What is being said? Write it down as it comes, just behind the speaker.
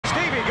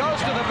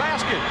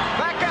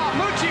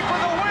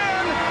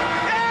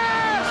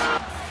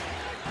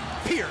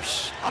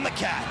on the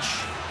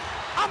catch,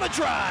 on the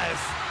drive,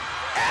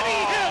 and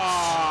he hits!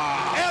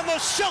 And the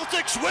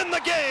Celtics win the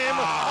game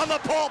on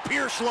the Paul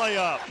Pierce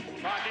layup.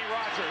 Rodney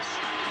Rogers,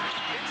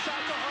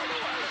 inside to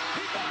Hardaway.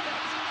 He got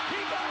it! He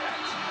got it!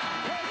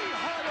 Penny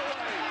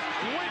Hardaway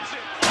wins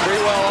it!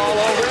 Sprewell all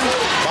over him,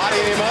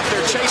 bodying him up.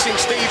 They're chasing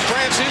Steve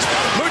Francis.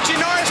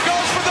 Norris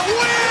goes for the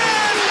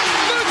win!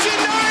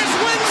 Norris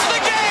wins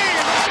the game!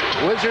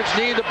 Wizards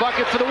need the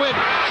bucket for the win.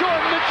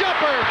 Jordan, the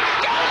jumper.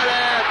 Got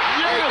it!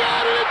 He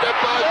got it at the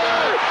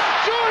buzzer!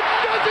 Jordan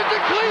does it to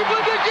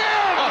Cleveland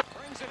again!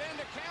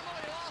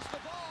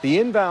 The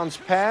inbounds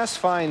pass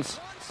finds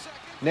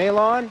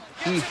Nalon.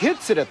 He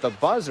hits it at the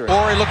buzzer.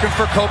 Morey looking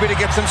for Kobe to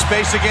get some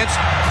space against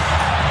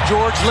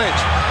George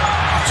Lynch.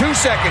 2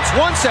 seconds,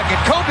 1 second.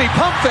 Kobe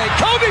pump fake.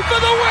 Kobe for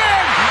the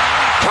win!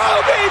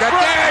 Kobe the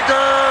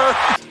dagger!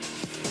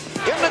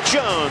 Into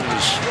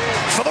Jones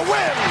for the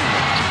win!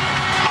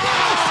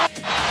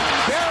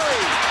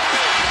 Barry!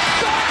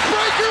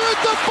 Backbreaker at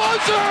the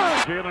buzzer!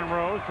 Jalen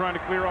Rose trying to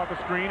clear off a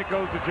screen. It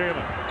goes to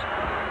Jalen.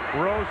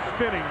 Rose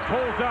spinning,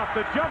 pulls up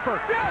the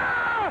jumper.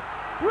 Yeah!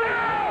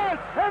 Reyes!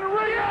 And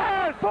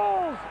Reyes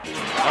pulls!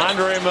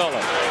 Andre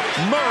Miller.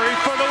 Murray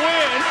for the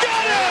win.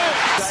 Got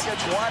it!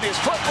 Seconds, one. His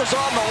foot was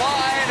on the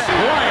line.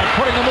 Bryant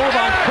putting a move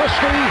on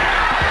Christie.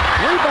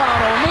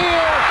 Rebound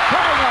O'Neal.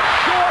 Cutting up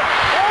short.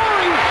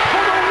 Ori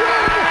for the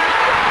win!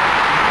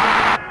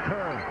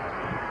 Kerr.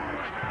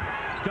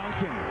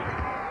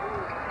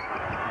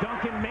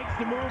 Duncan makes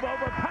the move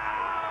over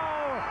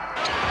Powell.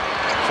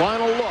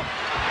 Final look.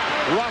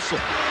 Russell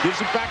gives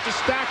it back to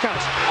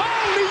Stackhouse. Oh,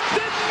 he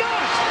did not!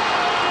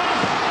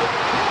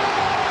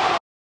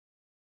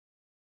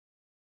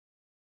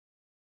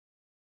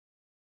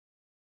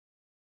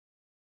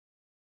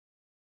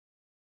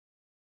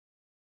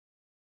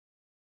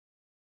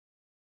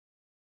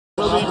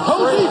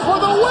 Posey for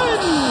the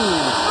win!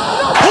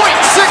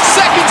 0.6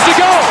 seconds to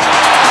go.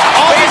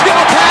 Oh, he's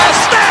going to pass.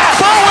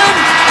 Bowen!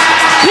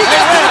 He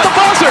gets it at the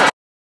buzzer.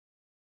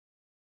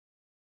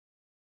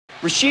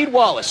 Rasheed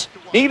Wallace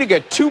needing a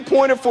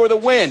two-pointer for the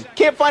win.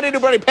 Can't find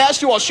anybody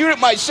past you. I'll shoot it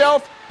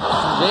myself.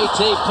 Nate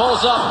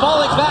pulls up,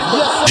 falling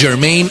back.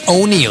 Jermaine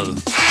O'Neal.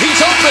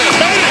 He's open.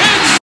 He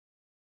hits.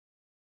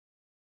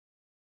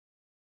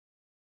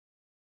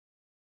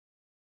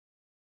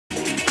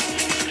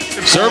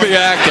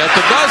 Serbiak at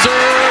the buzzer.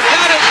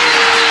 Got it.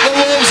 The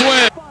Wolves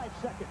win. 5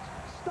 seconds.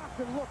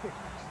 Stockton looking.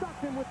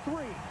 Stockton with 3.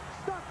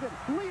 Stockton,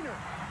 leaner.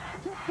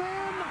 Tips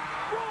in.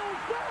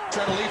 Rolls down.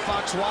 Try to leave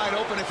Fox wide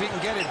open if he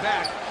can get it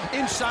back.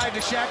 Inside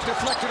to Shaq,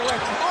 deflected away.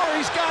 Oh,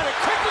 he's got it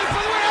quickly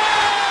for the win!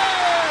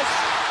 Yes!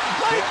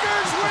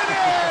 Lakers win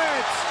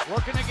it!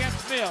 Working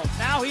against Mills.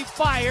 Now he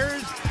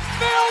fires.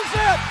 Mills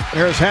it!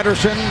 Here's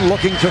Henderson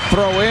looking to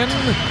throw in.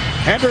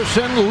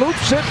 Henderson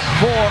loops it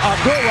for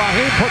Abdul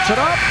Rahim, puts it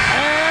up,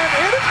 and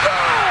it is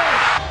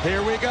good!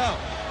 Here we go.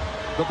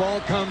 The ball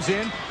comes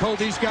in.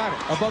 Kobe's got it.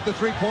 Above the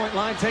three-point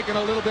line, taking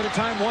a little bit of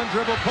time. One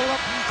dribble, pull up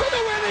for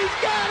the win. He's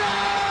got it!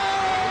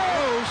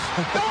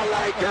 The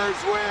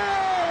Lakers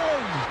win!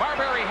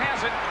 Marbury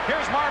has it.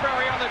 Here's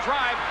Marbury on the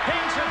drive.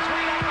 Hangs a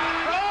three.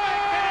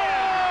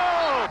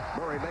 Oh!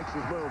 Murray makes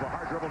his move. A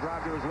hard dribble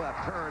drive to his left.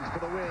 Turns for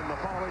the win. The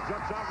following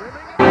jump shot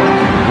rimming.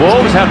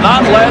 Wolves have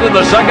not led in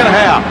the second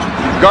half.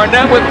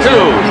 Garnett with 2,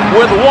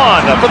 with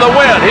 1 for the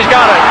win. He's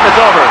got it. It's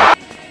over.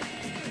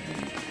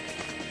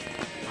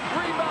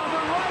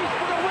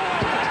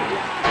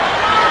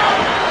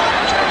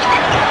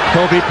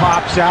 Kobe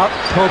pops out.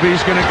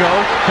 Kobe's going to go.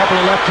 Couple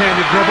of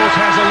left-handed dribbles.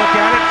 Has a look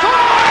at it.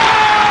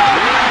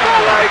 The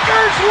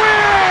Lakers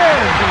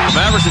win!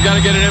 Mavericks have got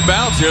to get it in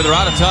bounds here. They're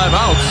out of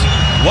timeouts.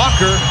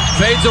 Walker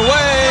fades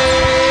away.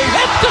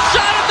 Hits the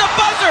shot at the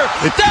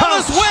buzzer.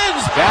 Dallas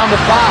wins. Down to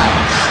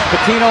 5.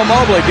 Patino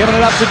Mobley giving it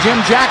up to Jim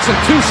Jackson.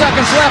 2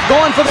 seconds left.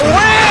 Going for the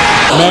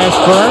win.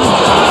 Mashburn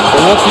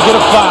looks to get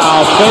a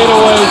foul. Fade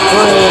away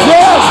three.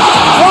 Yes!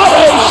 What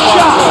a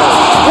shot!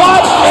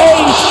 What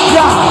a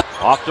shot!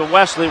 Off to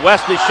Wesley.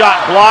 Wesley shot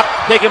blocked.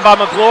 Taken by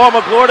McGlure.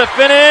 McGlure to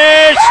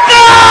finish.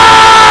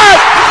 Scott!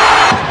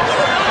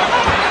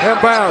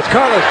 Inbounds.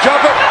 Carlos. Jump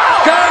it.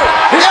 Got it.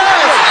 He got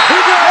it. He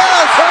got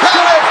it.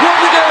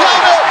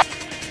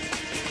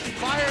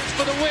 Fires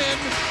for the win.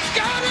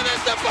 Got it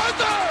at the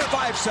buzzer.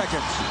 5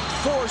 seconds.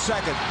 4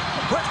 seconds.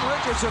 Quentin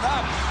Richardson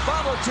up.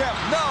 Bubble tip.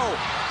 No.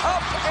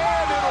 Up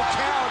and it'll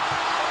count.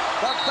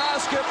 The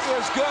basket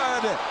is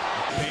good.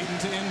 Payton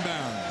to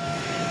inbound.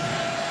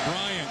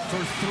 Bryant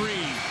for 3.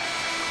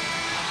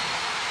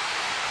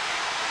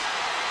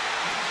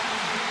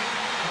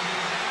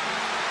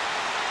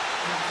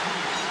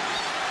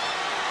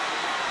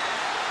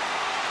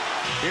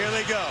 Here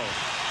they go.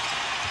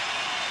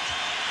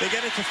 They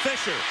get it to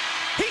Fisher.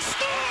 He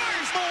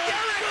scores!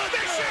 Derek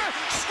Fisher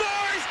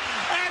scores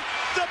at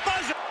the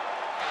buzzer.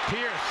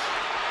 Pierce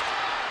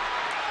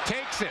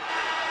takes it.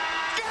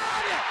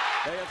 Got it!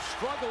 They have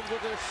struggled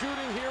with their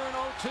shooting here in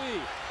OT.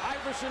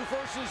 Iverson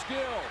versus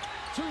Gill.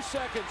 2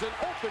 seconds, an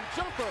open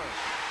jumper.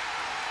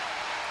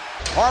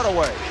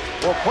 Hardaway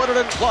will put it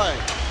in play.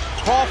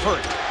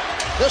 Crawford.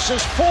 This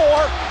is for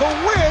the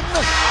win.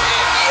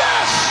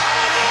 Yes!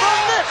 The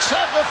Knicks Bucks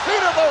have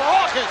defeated the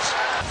Rockets.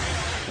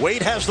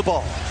 Wade has the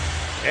ball,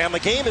 and the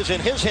game is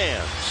in his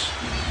hands.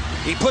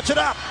 He puts it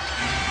up.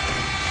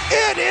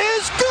 It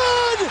is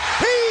good!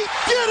 He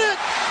did it!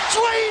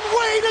 Dwayne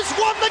Wade has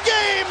won the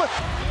game!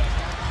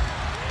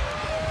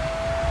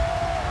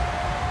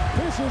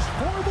 This is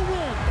for the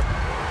win.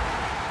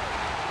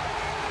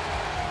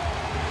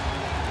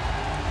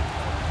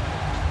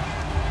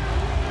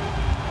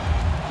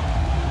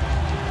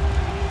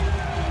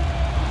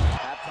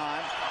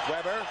 Halftime,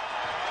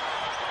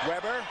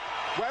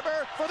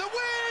 Weber for the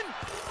win!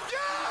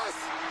 Yes!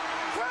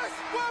 Chris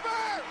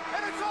Webber!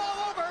 And it's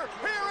all over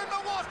here in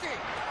Milwaukee.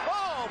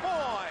 Oh,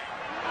 boy.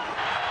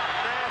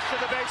 Nash to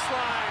the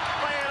baseline.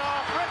 Play it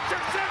off.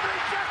 Richardson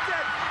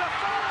rejected. The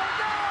follow,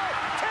 no!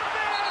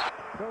 Tip-in!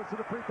 Goes to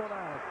the free throw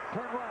line.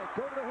 Turn right.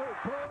 Go to the hoop.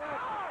 Throw it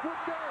up.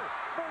 Good go.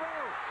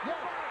 Murray.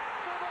 Yes.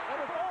 And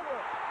it's over.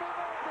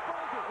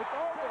 It's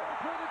over.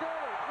 Through the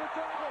goal. It's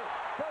over.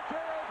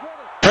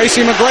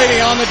 Tracy McGrady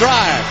on the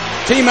drive.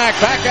 T-Mac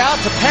back out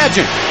to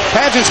Pageant.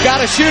 Pageant's got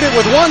to shoot it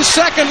with 1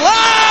 second.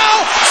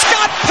 Oh!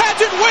 Scott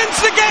Pageant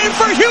wins the game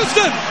for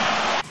Houston.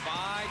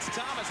 Finds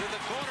Thomas in the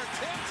corner.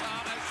 Tim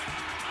Thomas.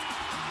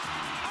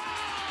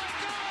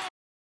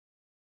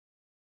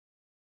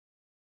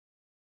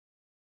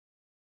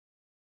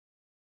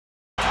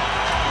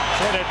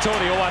 San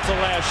Antonio wants a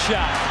last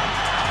shot.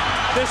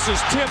 This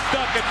is Tim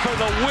Duncan for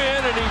the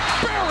win, and he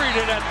buried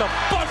it at the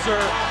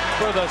buzzer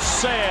for the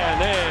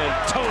San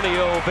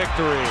Antonio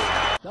victory.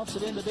 Dumps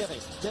it into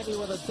Bibby. Bibby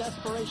with a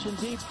desperation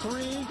deep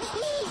three.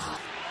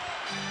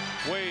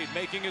 Wade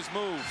making his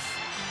move.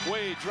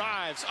 Wade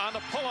drives on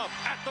the pull-up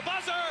at the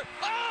buzzer.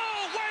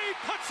 Oh, Wade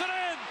puts it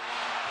in.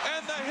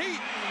 And the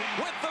Heat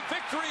with the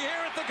victory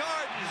here at the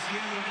Garden.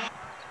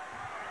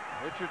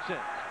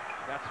 Richardson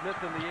got Smith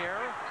in the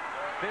air.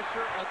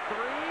 Fisher a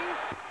three.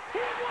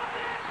 He won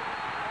it!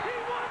 He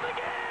won the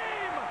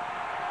game!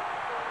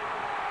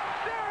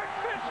 Derek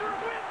Fisher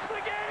wins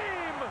the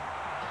game!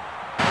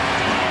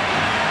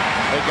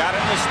 They got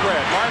it in the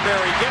spread.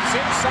 Marbury gets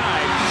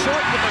inside.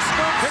 Short with the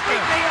scoop.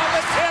 Sweet knee on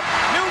the tip.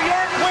 New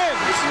York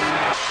wins.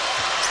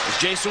 It's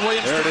Jason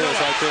Williams. There it is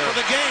right there. For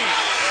the game.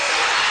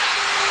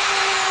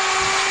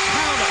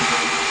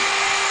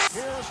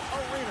 Here's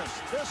Arenas.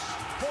 This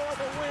for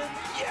the win.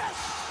 Yes!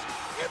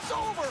 It's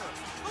over.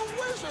 The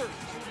Wizards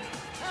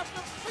have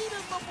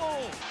defeated the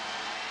Bulls.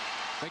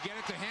 They get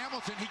it to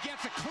Hamilton. He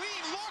gets a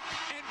clean look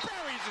and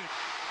buries it.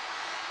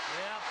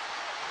 Yeah.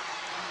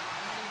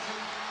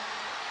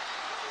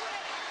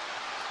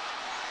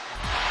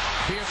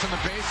 Pierce on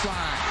the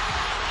baseline.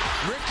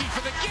 Ricky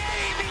for the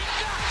game. He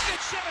knocks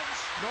it. Simmons.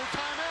 No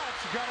timeouts.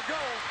 You gotta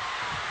go.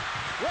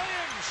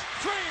 Williams.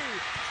 Three.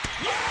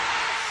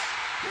 Yes!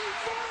 He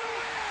won the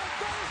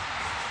win.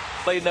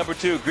 Play number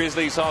 2,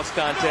 Grizzlies Hawks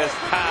contest.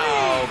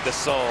 Pau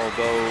Gasol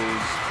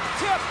goes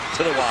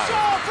to the wire.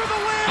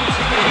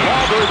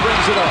 Marbury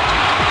brings it up.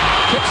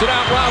 Kicks it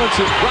out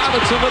Robinson.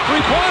 Robinson the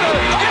three-pointer.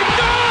 It's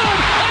good!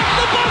 At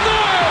the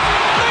buzzer!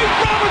 Nate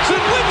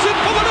Robinson wins it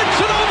for the Knicks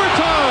in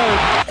overtime.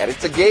 And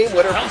it's a game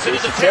winner for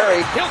Jason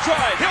Terry. He'll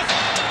try.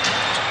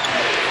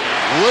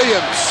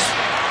 Williams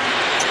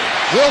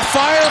will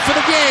fire for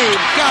the game.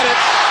 Got it.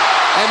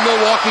 And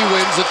Milwaukee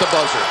wins at the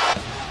buzzer.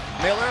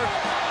 Miller.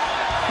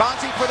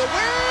 Bonzi for the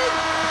win.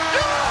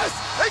 Yes!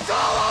 It's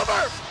all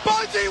over.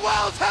 Bonzi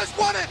Wells has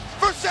won it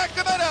for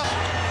Sacramento.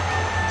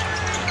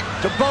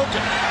 To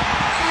Bogan.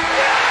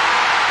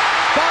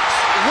 Bucks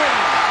win.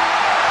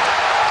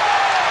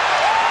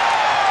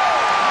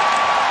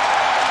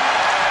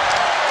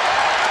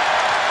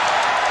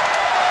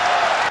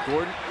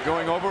 Gordon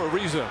going over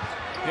Ariza.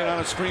 Hit on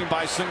a screen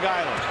by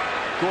Singailu.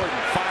 Gordon,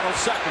 final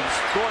seconds.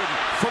 Gordon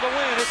for the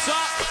win. It's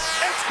up.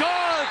 It's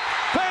good.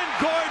 Ben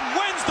Gordon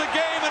wins the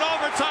game in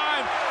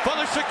overtime for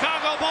the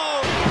Chicago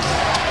Bulls.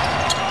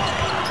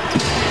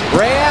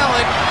 Ray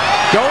Allen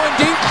going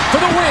deep for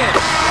the win.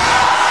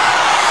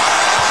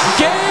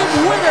 Game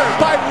winner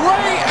by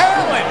Ray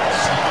Allen.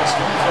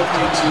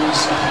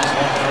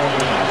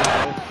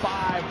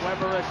 5,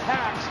 Weber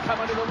attacks,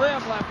 coming to the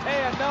rim, left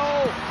hand,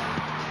 no.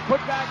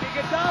 Put back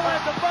Iguodala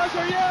at the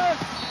buzzer, yes.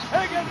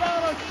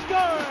 Iguodala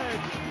scored.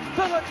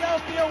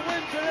 Philadelphia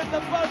wins it at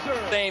the buzzer.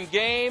 Same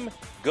game.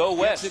 Go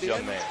West,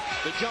 young man.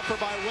 The jumper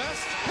by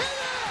West.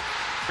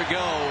 To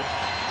go.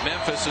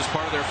 Memphis is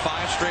part of their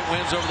 5 straight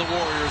wins over the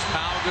Warriors.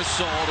 Pau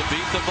Gasol to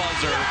beat the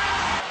buzzer.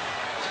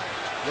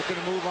 Looking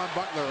to move on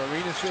Butler.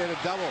 Arenas there to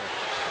double.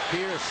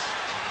 Pierce.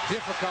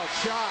 Difficult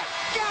shot.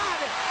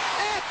 Got it!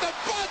 At the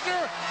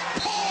buzzer!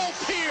 Paul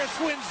Pierce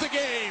wins the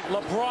game.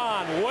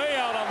 LeBron way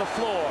out on the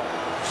floor.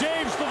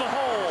 James to the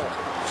hole.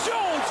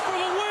 Jones for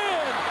the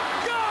win.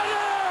 Got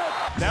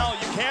it! Now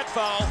you can't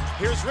foul.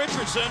 Here's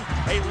Richardson,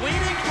 a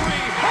leading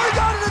three. Oh, he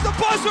got it at the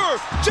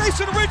buzzer!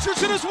 Jason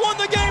Richardson has won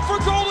the game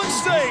for Golden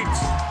State.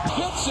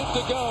 Gets it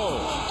to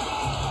go.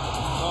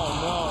 Oh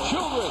no.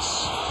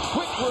 Childress,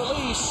 quick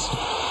release,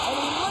 and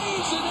he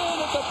lays it in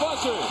at the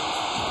buzzer.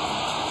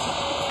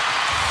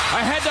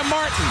 Ahead to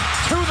Martin,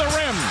 to the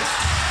rim.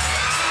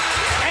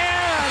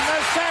 And the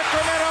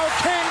Sacramento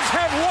Kings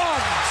have won.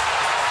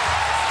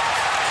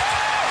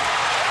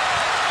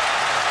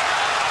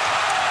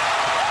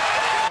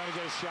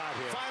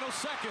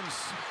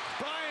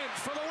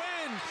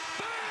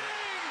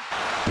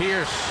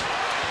 Pierce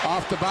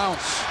off the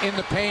bounce, in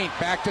the paint,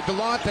 back to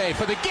Delonte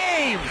for the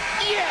game.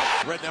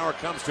 Yes! Rednauer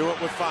comes to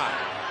it with 5.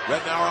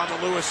 Rednauer on the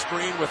Lewis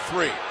screen with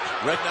 3.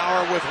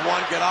 Rednauer with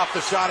 1. Get off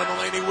the shot in the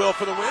lane. He will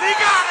for the win. He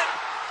got it!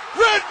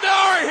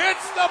 Rednauer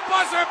hits the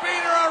buzzer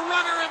beater. A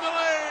runner in the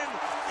lane.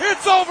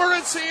 It's over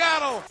in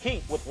Seattle.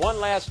 Heat with one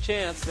last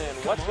chance, and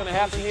what's going to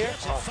happen here?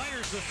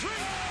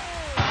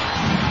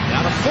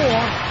 Down to 4,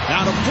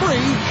 down to 3.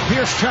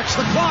 Pierce checks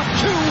the clock.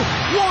 2,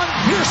 1.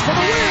 Pierce for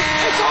the win.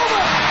 It's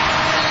over.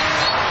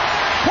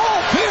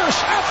 Paul Pierce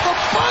at the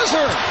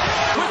buzzer.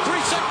 With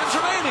 3 seconds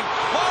remaining.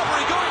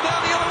 Marbury going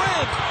down the other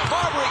end.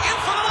 Marbury in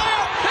for the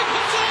layup. He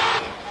puts it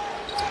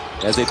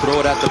in. As they throw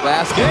it at the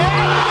basket.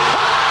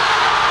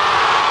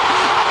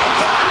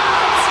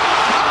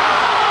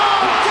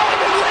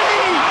 David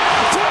Lee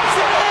tips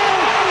it in.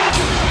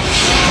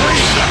 3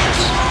 seconds.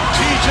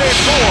 TJ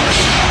Ford,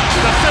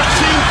 the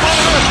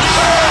 15-footer.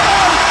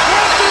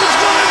 Raptors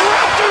win!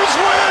 Raptors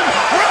win!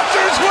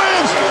 Raptors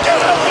win! Get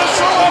up the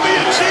salami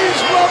and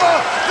cheese, brother!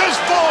 This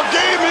ball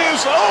game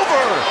is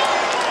over!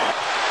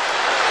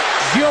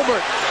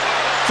 Gilbert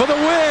for the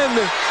win.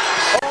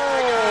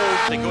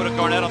 They go to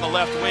Garnett on the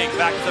left wing,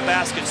 back to the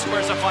basket,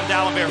 squares up on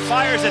Dalembert,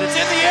 fires it, it's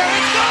in the air,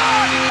 it's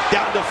gone!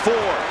 Down to 4,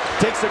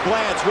 takes a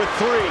glance with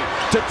 3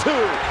 to 2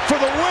 for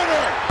the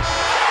winner!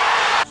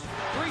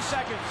 3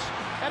 seconds.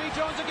 Eddie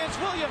Jones against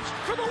Williams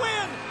for the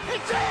win.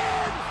 It's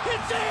in!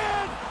 It's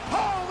in!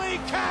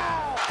 Holy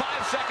cow!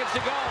 5 seconds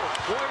to go.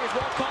 Warriors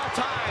won't call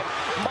time.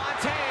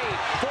 Monte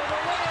for the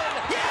win.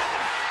 Yes!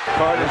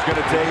 Carter's going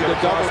to take the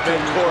double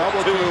team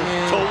court 2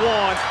 to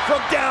 1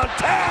 from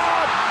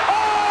downtown.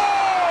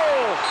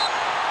 Oh!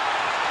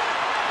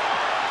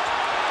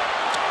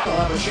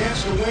 They'll have a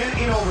chance to win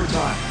in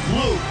overtime.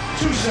 Blue,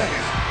 2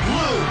 seconds.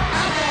 Blue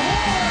at the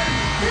horn.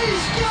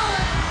 He's got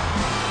it.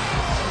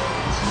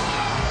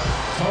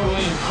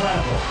 Totally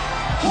incredible.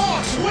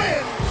 Hawks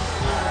win.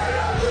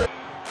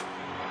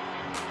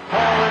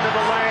 Ball into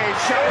the lane.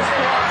 Shot is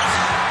blocked.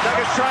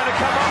 Nuggets trying to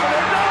come up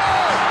with it. No!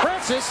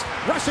 Francis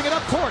rushing it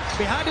up court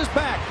behind his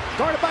back.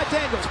 Guarded by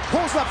Daniels.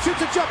 Pulls up,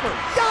 shoots a jumper.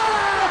 Got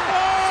it!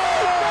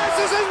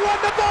 Francis has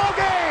won the ball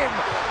game.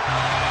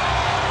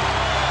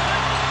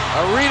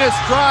 Arenas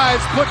drives,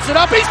 puts it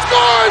up. He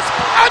scores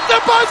at the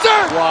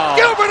buzzer. Wow.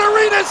 Gilbert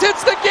Arenas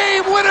hits the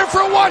game winner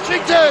for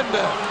Washington.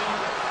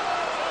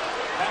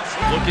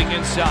 Looking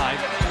inside.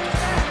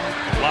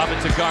 Lob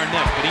it to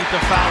Garnett beneath the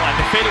foul line.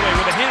 The fadeaway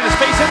with a hand in his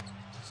face.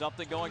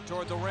 Something going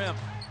toward the rim.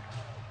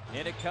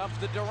 In it comes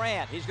to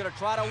Durant. He's going to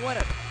try to win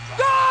it.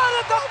 Good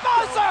at the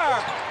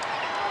buzzer!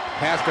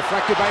 Pass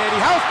deflected by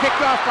Eddie House,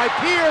 picked off by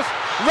Pierce.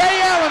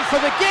 Ray Allen for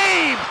the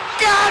game.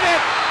 Got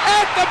it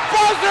at the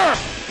buzzer.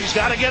 He's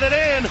got to get it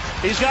in.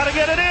 He's got to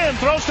get it in.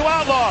 Throws to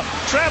Outlaw.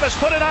 Travis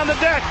put it on the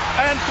deck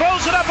and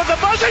throws it up at the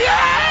buzzer.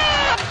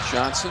 Yeah!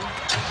 Johnson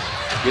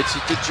gets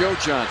it to Joe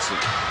Johnson.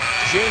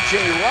 JJ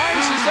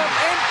rises up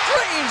and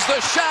drains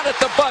the shot at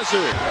the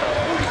buzzer.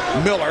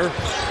 Miller.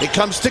 It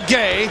comes to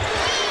Gay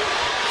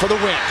for the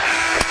win.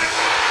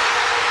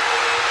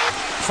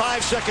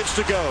 5 seconds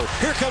to go.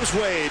 Here comes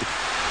Wade.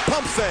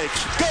 Pump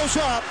fakes. Goes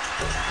up.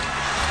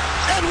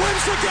 And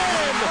wins the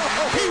game.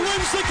 He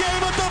wins the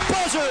game at the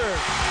buzzer.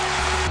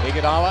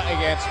 Iguodala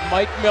against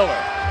Mike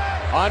Miller.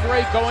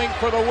 Andre going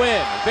for the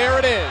win. There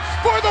it is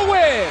for the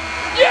win.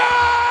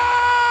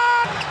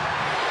 Yeah!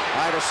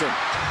 Iverson.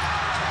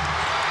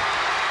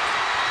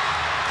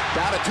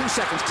 Down to 2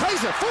 seconds.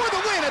 Kaiser for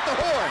the win at the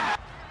horn.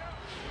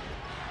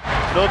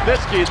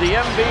 Nowitzki, the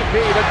MVP,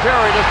 to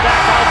Terry, to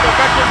back out the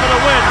vector for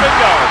the win.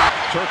 Bingo.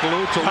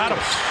 Turkoglu to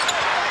Adams.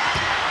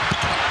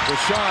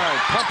 Bouchard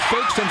pump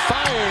fakes and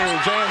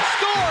fires and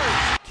scores.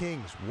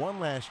 Kings one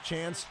last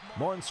chance.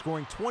 Martin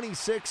scoring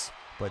 26,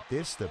 but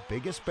this, the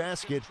biggest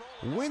basket,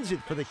 wins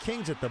it for the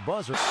Kings at the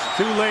buzzer.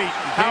 Too late.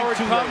 Howard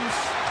comes.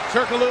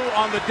 Turkoglu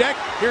on the deck.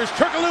 Here's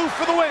Turkoglu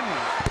for the win.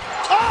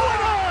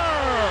 Over!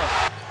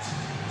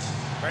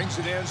 Brings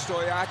it in,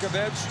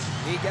 Stojakovic.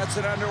 He gets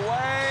it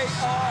underway.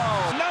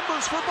 Oh!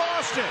 Numbers for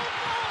Boston.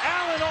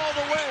 Allen all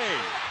the way.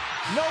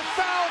 No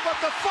foul, but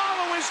the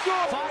follow is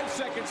good. 5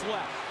 seconds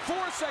left.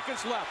 4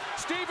 seconds left.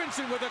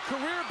 Stevenson with a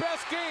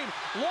career-best game.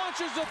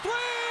 Launches a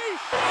three.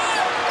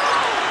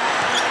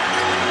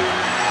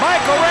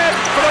 Michael Redd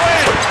for the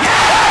win.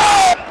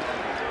 Yes!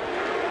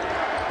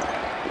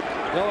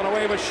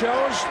 Villanova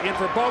shows. In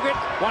for Bogut.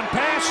 One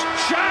pass.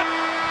 Shot.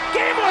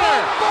 Game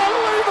winner.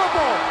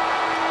 Unbelievable.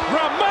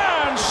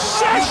 Ramon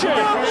Sessions.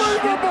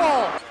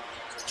 Unbelievable.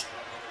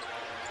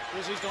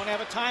 Grizzlies don't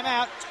have a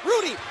timeout.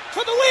 Rudy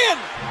for the win.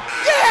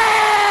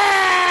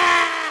 Yeah!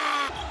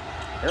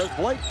 Here's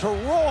Blake to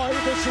Roy.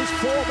 This is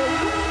for the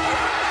win.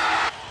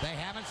 They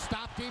haven't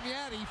stopped him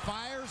yet. He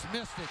fires,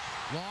 missed it.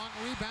 Long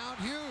rebound,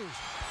 Hughes.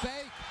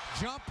 Fake,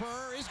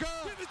 jumper is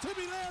good. Give it to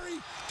me, Larry.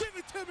 Give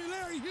it to me,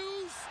 Larry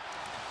Hughes.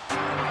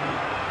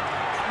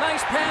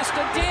 Nice pass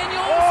to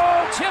Daniels.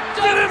 Oh, tipped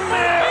up. Get in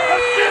there.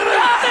 Get it.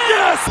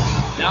 Yes.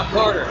 Now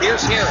Carter.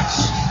 Here's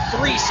Harris.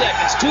 3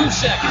 seconds. 2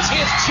 seconds.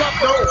 His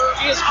jumper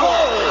is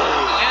good.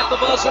 At the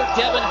buzzer,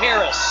 Devin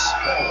Harris.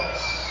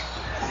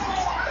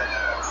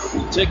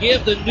 to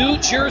give the New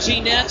Jersey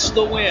Nets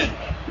the win.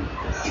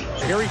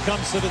 Here he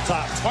comes to the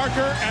top.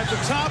 Parker at the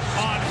top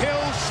on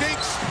Hill,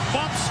 shakes,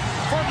 bumps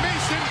for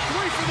Mason,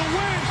 3 for the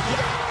win.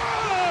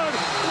 Good!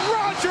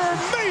 Roger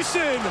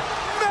Mason!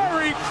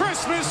 Merry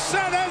Christmas,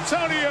 San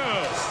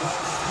Antonio!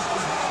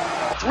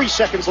 3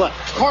 seconds left.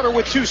 Carter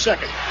with 2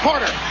 seconds.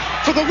 Carter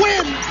for the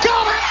win.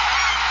 Got it!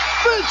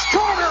 Vince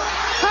Carter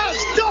has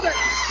done it!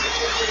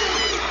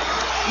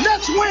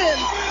 Nets win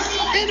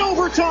in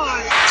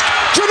overtime.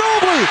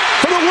 Ginobili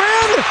for the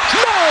win.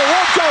 No,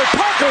 won't go.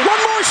 Parker,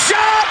 one more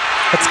shot.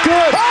 That's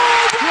good.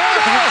 Oh,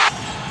 yeah.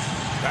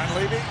 Van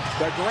Levy,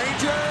 the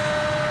Granger.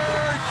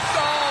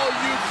 Oh,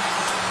 you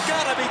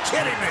gotta be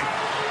kidding me.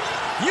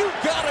 You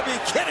gotta be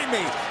kidding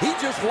me. He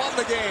just won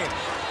the game.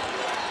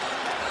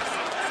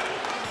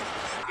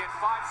 Get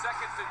 5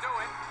 seconds to do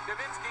it.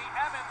 Davinsky,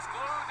 Evans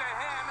glued to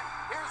him.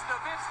 Here's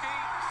Davinsky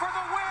for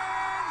the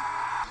win.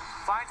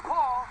 Finds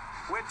Paul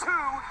with 2,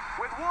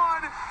 with 1.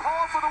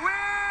 Paul for the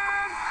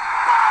win.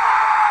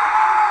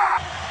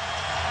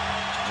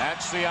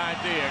 That's the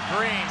idea.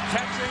 Green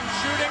catching,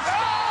 shooting.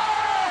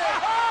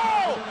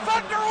 Oh!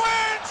 Thunder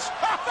wins!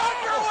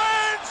 Thunder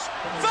wins!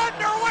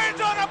 Thunder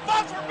wins on a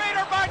buzzer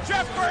beater by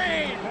Jeff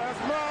Green.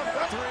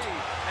 3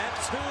 and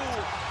 2.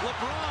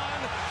 LeBron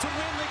to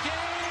win the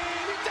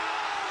game. He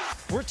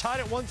does. We're tied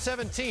at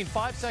 117.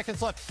 5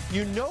 seconds left.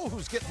 You know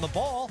who's getting the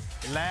ball.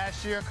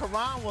 Last year,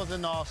 Karan was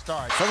an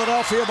all-star.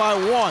 Philadelphia by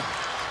 1.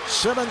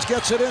 Simmons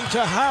gets it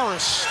into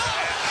Harris.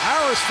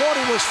 Harris thought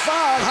he was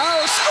fouled.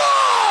 Harris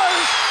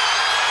scores!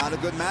 Not a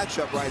good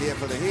matchup right here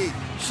for the Heat.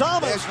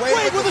 Thomas,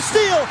 Wade with a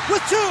steal, with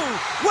 2.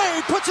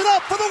 Wade puts it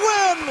up for the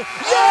win.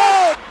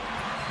 Yeah!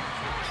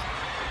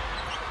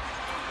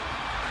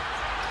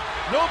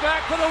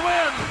 Novak for the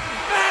win.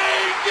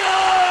 Bingo!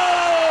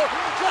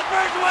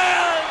 Clippers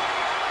win!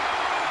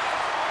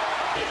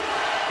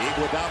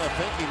 Without a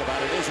thinking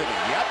about it, isn't he?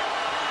 Yep.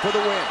 For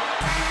the win.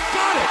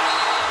 Got it!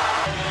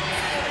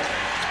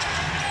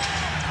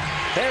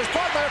 There's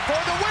Butler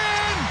for the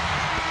win!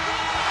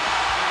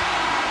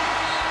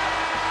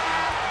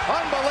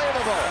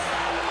 Unbelievable.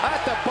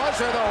 At the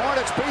buzzer, the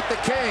Hornets beat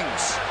the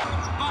Kings.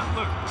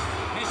 Butler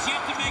has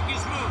yet to make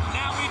his move.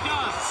 Now he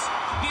does.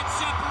 Gets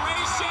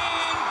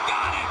separation.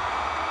 Got it.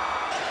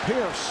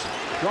 Pierce,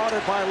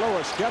 guarded by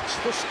Lewis, gets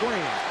the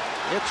screen.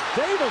 It's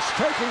Davis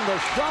taking the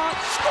shot.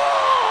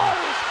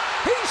 Scores!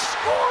 He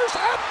scores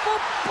at the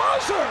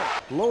buzzer!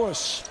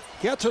 Lewis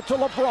gets it to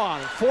LeBron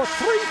for 3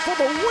 for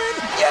the win.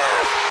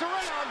 Yes!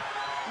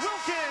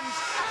 Wilkins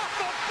at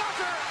the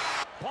buzzer.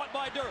 Caught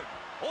by Dirk.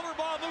 Over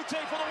ball, Mute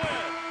for the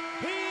win.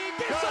 He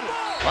gets the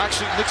ball.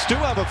 Actually, Knicks do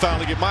have a foul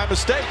to give. My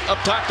mistake. Up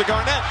top to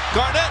Garnett.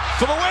 Garnett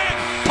for the win.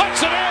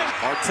 Puts it in.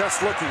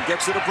 Artest looking,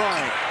 gets it to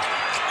Bryant.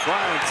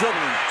 Bryant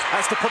dribbling,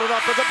 has to put it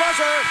up at the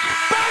buzzer.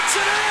 Bats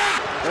it in!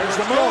 There's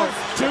the move.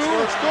 2, 1,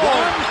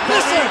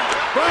 listen!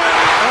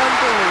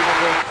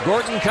 Unbelievable.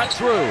 Gordon cut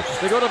through.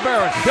 They go to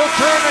Barron. He'll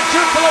turn and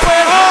shoot for the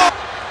win. Oh!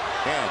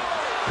 And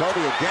Kobe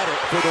will get it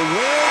for the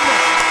win.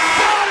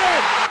 Got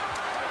it!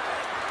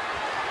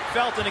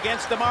 Felton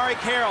against Damari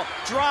Carroll.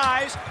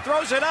 Drives,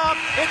 throws it up.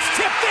 It's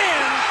tipped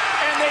in,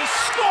 and they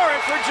score it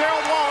for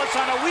Gerald Wallace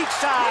on a weak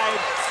side.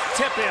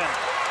 Tip in.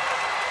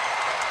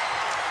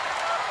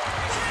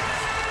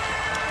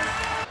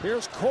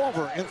 Here's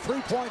Corver in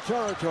 3-point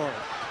territory.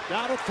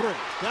 Down to 3,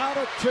 down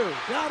to 2,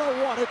 down to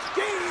 1. It's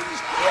Gaines.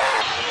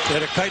 Yes!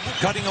 They're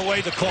cutting away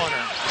the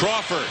corner.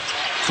 Crawford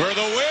for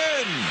the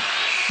win.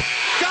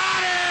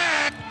 Got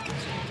it!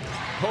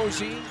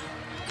 Posey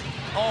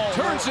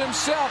turns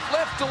himself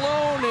left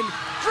alone and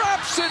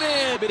drops it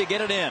in. To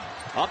get it in.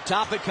 Up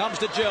top it comes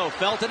to Joe.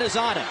 Felton is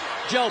on him.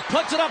 Joe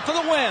puts it up for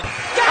the win.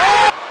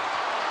 Got it!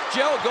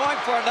 Joe going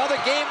for another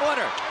game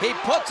winner. He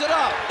puts it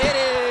up. It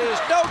is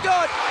no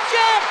good.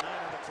 Jeff!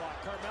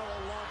 Carmelo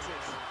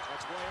launches.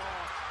 That's way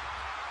off.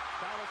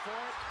 Battle for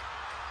it.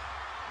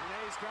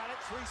 Renee's got it.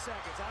 3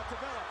 seconds. Out to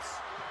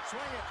Phillips.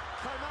 Swing it.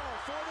 Carmelo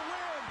for the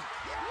win.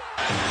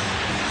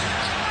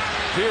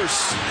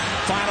 Pierce,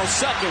 final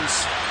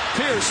seconds.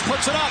 Pierce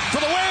puts it up for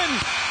the win.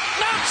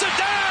 Knocks it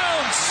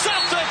down.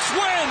 Celtics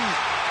win.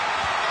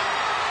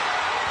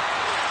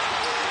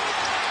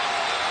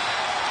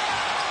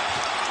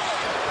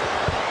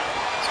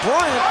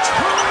 Bryant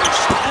turns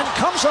and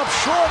comes up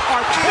short.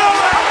 Arteta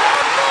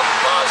at the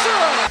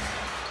buzzer.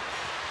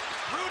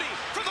 Rudy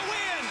for the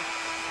win.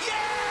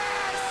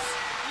 Yes!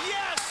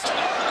 Yes!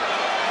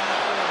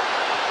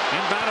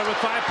 Inbounded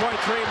with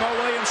 5.3. Mo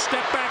Williams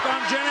step back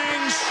on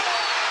Jennings.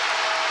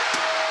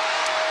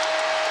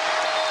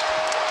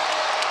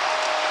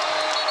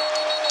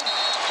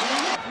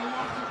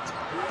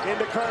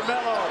 Into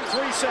Carmelo.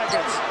 3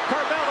 seconds.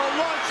 Carmelo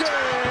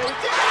launches.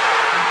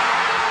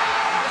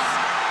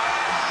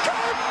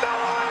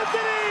 Carmelo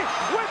Anthony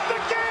with the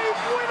game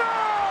winner.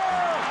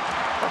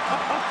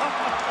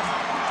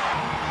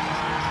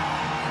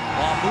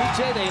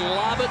 Mute, they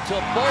lob it to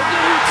Bolden,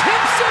 who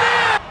tips it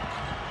in.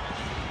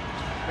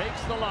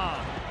 Makes the lob.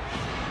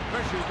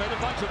 Fisher's made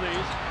a bunch of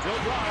these.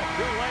 He'll drive.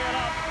 He'll lay it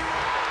up.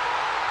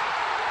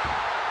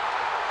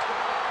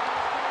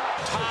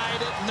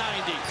 Tied at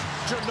 90.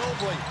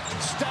 Ginobili,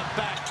 step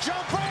back,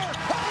 jumper.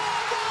 Oh,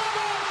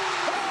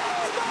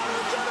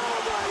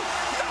 Ginobili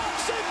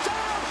knocks it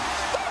down.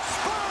 The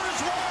Spurs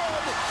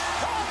win.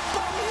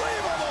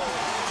 Unbelievable.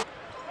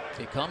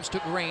 He comes to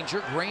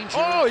Granger. Granger.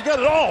 Oh, he got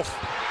it off.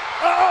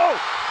 Oh!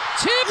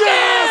 Tip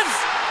Yes!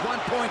 in!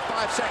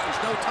 1.5 seconds,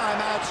 no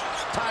timeouts.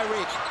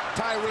 Tyreek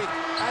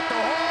at the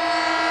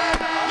horn.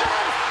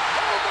 Yes!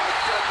 Oh my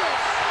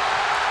goodness!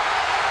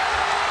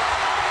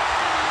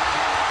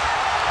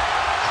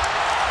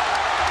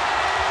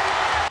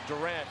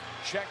 Durant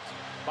checked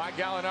by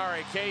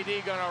Gallinari.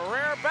 KD gonna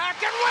rear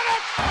back and win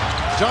it!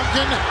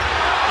 Duncan,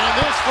 and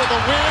this for the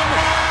win.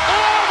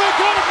 Oh, they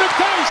got it to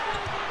taste!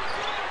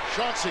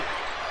 Chauncey,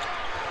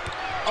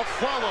 a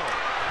follow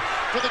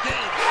for the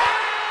game.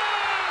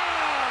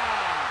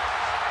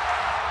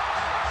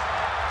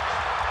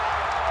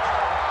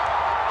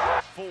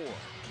 4,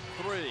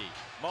 3,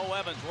 Mo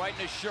Evans right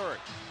in his shirt.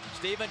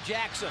 Steven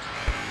Jackson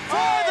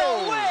for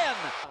the win!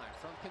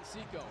 From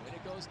Conseco, and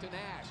it goes to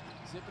Nash.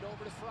 Zip it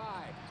over to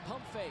Fry.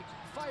 Pump fake,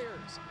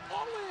 fires,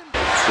 all in.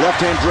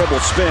 Left-hand dribble,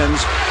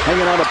 spins,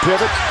 hanging on a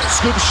pivot,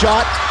 scoop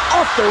shot,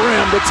 off the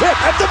rim, the tip,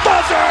 at the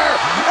buzzer!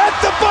 At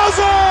the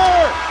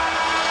buzzer!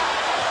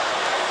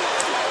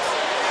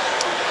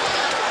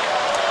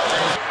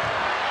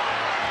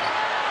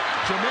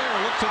 Jameer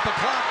looks at the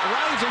clock,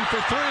 rising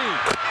for three.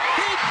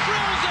 He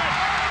drills it!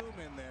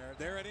 In there,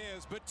 there it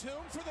is.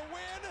 Batum for the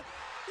win.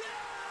 Yes,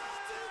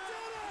 he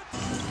did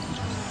it!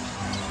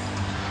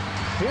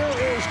 Here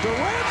is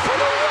Durant for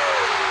the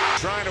win!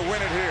 Trying to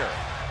win it here.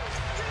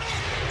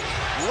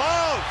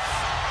 Love!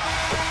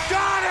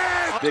 Got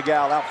it! Big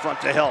Al out front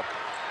to help.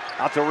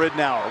 Out to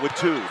Ridnour with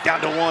 2.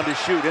 Down to 1 to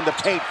shoot. In the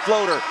paint,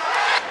 floater.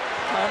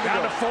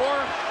 Down to 4.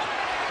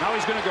 Now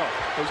he's gonna go.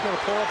 He's gonna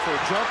pull up for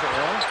a jumper,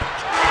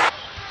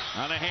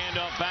 huh? On a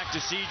handoff back to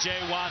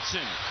C.J.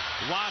 Watson.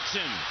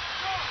 Watson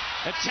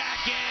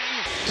attacking.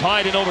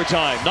 Tied in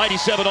overtime,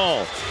 97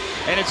 all.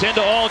 And it's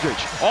into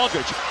Aldridge.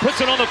 Aldridge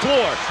puts it on the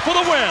floor for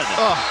the win.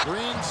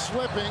 Green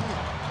slipping.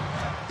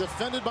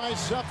 Defended by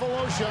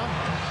Cephalosha.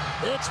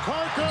 It's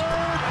Parker.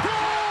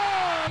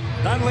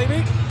 Good!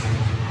 Dunleavy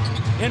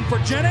in for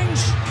Jennings.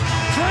 3.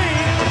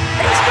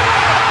 It's good!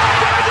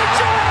 Brandon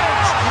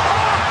Jennings!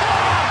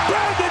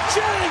 Brandon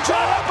Jennings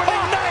on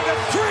opening night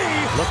at 3.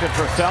 Looking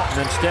for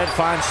Felton, instead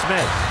finds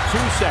Smith. 2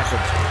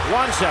 seconds,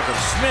 1 second.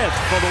 Smith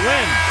for the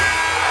win.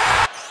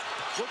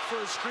 Look for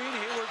a screen.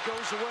 Hayward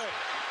goes away.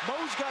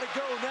 Mo's got to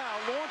go now.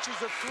 Launches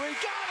a 3. Got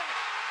it!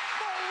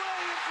 Mo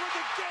Williams with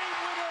the game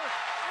winner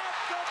at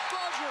the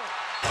buzzer.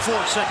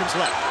 4 seconds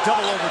left.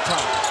 Double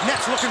overtime.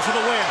 Nets looking for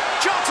the win.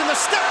 Johnson the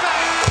step back.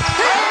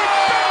 He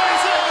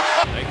buries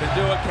it. They can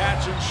do a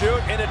catch and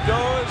shoot, and it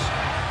goes.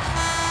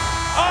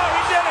 Oh,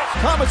 he did it!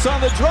 Thomas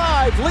on the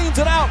drive,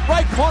 leans it out,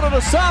 right corner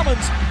to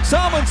Salmons.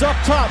 Salmons up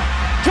top.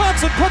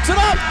 Johnson puts it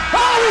up.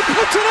 Oh, he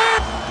puts it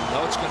in!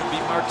 No, it's going to be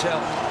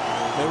Martell.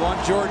 They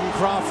want Jordan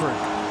Crawford.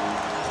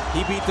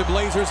 He beat the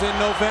Blazers in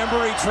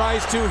November. He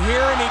tries to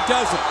here, and he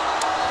doesn't.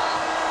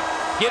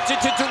 Gives it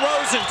to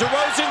DeRozan.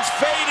 DeRozan's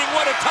fading.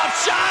 What a tough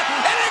shot,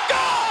 and it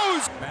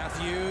goes!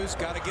 Matthews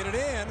got to get it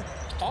in.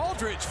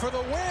 Aldridge for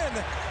the win.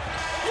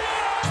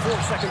 4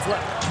 seconds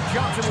left.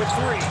 Johnson with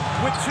 3.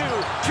 With 2.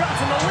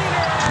 Johnson the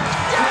leader.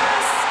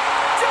 Yes!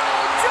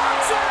 Joe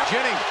Johnson!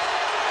 Jennings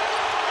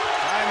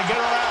trying to get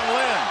around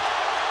Lynn.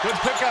 Good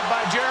pickup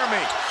by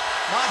Jeremy.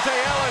 Monte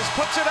Ellis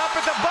puts it up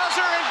at the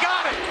buzzer and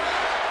got it.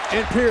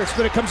 And Pierce,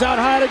 but it comes out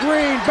high to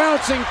Green.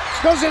 Bouncing.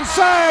 Goes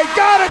inside.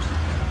 Got it!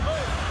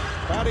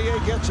 Battier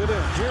gets it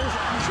in. Here's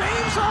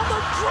James on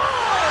the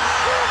drive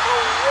for the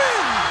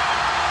win!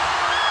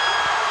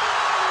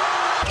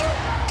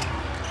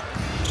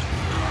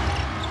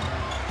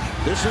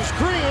 This is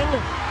Green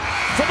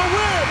for the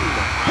win.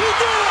 He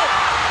did it.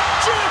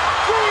 Jeff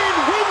Green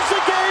wins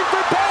the game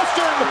for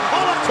Boston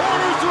on a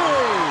corner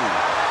 3.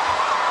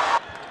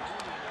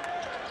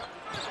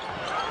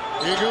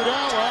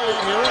 Iguodala,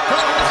 here it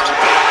comes.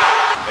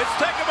 It's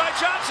taken by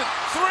Johnson.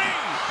 3,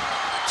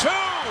 2,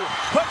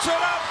 puts it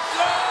up.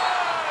 Good!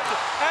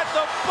 At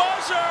the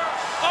buzzer.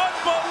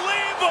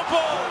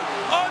 Unbelievable.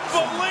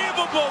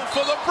 Unbelievable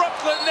for the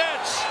Brooklyn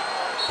Nets.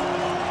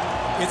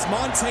 It's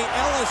Monte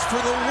Ellis for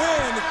the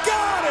win.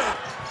 Got it!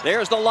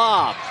 There's the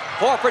lob.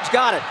 Horford's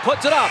got it.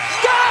 Puts it up.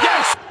 Got it!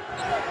 Yes!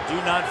 Do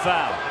not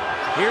foul.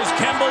 Here's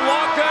Kemba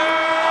Walker.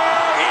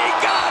 He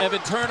got it!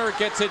 Evan Turner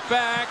gets it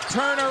back.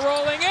 Turner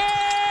rolling in.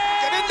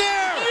 Get in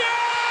there!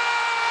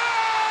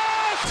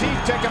 Yes! Team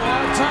taking a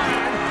lot of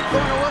time.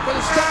 Going to work with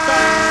a step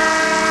back.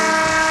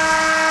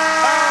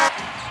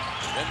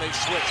 Then they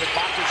switch.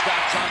 Ibaka's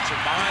got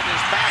Johnson behind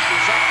his back.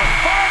 He's up and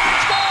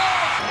fired.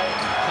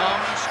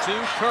 Comes to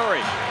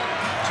Curry.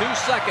 2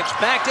 seconds.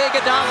 Back to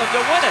Iguodala to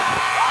win it.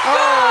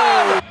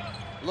 Oh!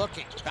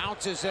 Looking.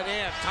 Bounces it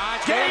in.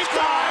 Game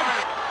time!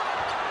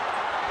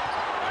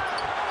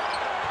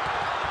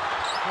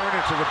 Turn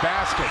it to the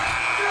basket.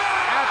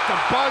 At the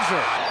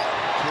buzzer.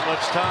 Too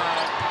much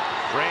time.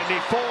 Randy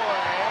Foy.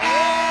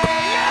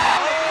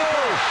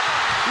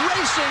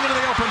 Racing into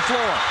the open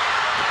floor.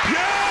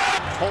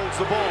 Yeah! Holds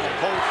the ball,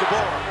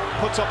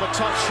 puts up a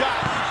tough shot.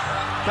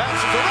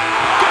 Passes around,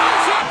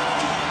 goes it!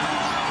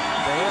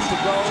 They have to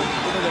go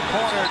into the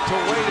corner to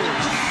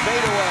Waiters.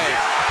 Fade away.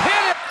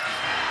 Hit it!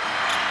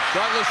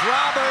 Douglas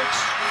Roberts.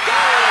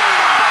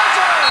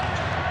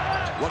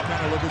 What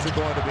kind of look is it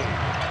going to be?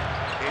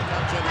 It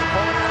comes in the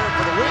corner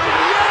for the win.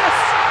 Yes!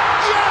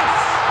 Yes!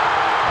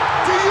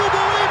 Do you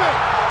believe it?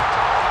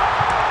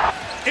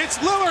 It's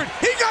Lillard.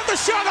 He got the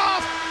shot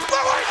off.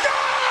 Lillard,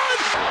 good!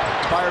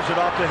 Fires it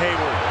off to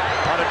Hayward.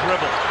 On a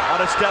dribble, on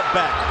a step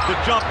back. The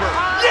jumper.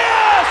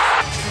 Yes!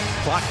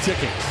 Clock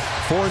ticking.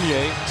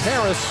 Fournier.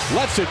 Harris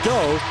lets it go.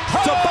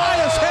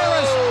 Tobias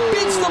Harris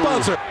beats the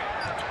buzzer.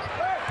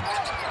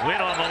 Win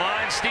on the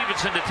line.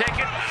 Stevenson to take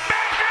it.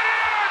 Back it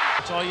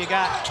in! That's all you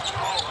got.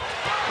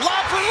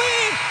 Lob for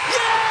Lee!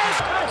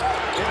 Yes!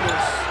 It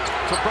is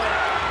to Burke.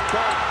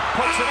 Burke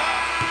puts it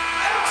up.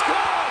 It's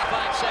good!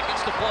 5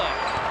 seconds to play.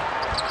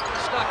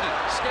 Stuckey,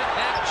 step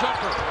back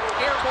jumper.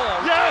 Air ball.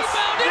 Yes!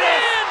 Rebounded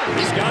in!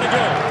 He's got to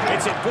go.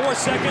 It's in 4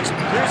 seconds.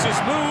 Here's his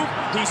move.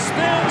 He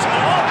spins.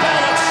 An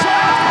off-balance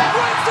shot.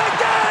 Wins the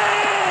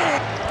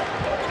game!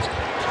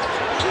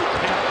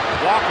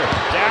 Walker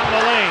down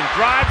the lane.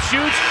 Drive,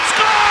 shoots,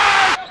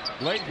 score!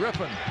 Blake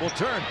Griffin will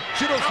turn.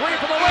 Shoot a three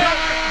from the win.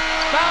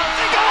 Bounce.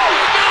 Got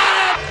it!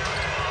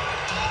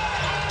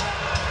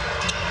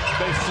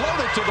 They float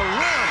it to the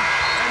rim,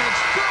 and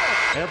it's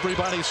good.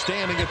 Everybody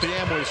standing at the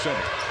Amway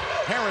Center.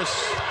 Harris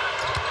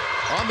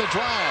on the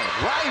drive,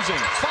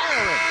 rising,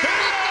 firing.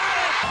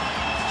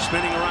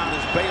 Spinning around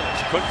is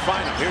Bayless. Couldn't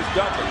find him. Here's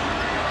Dudley.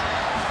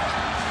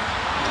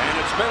 And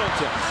it's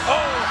Middleton.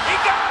 Oh, he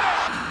got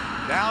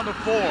it! Down to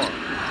 4.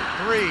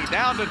 3,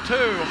 down to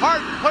 2.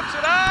 Harden puts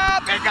it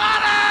up. He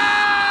got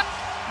it!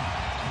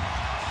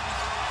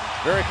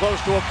 Very close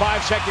to a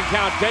 5-second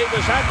count.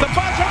 Davis at the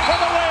buzzer for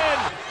the win.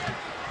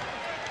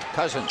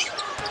 Cousins.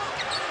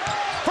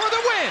 For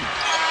the win!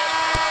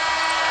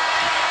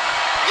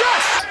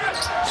 Yes!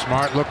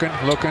 Smart looking.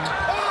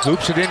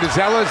 Hoops it into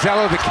Zeller.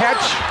 Zeller the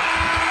catch.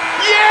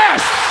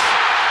 Yes!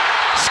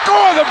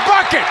 Score the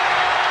bucket!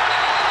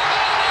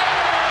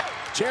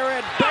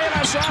 Jared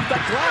Bayless off the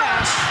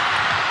glass.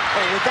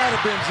 Oh, would that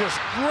have been just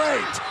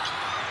great?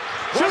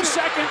 1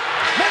 second.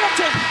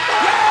 Middleton.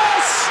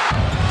 Yes!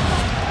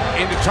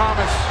 Into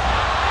Thomas.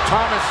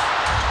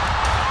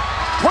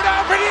 Put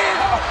up and in.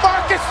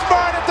 Marcus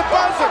Smart at the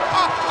buzzer.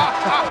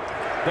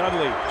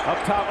 Dudley up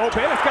top. Oh,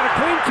 Bayless got a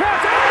clean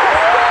catch.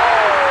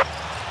 Oh!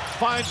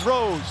 Finds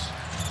Rose.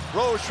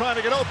 Rose trying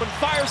to get open.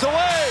 Fires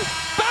away.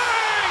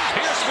 Bang!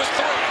 Pierce with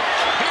 3.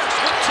 Pierce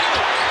with 2.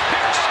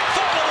 Pierce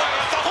fall away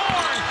at the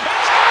horn.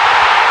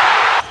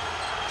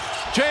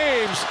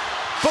 James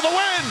for the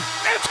win.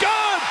 It's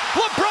good.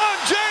 LeBron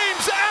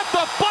James at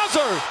the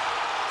buzzer.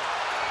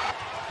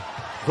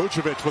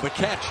 Vucevic with a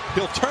catch.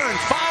 He'll turn,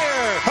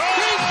 fire.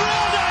 He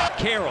drilled it.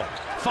 Carroll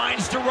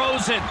finds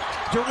DeRozan.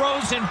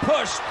 DeRozan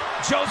pushed.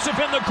 Joseph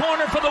in the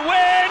corner for the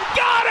win.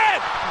 Got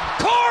it!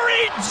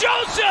 Corey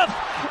Joseph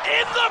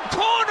in the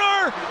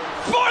corner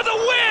for the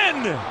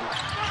win.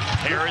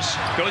 Harris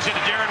goes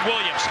into Darren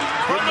Williams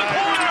from the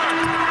corner.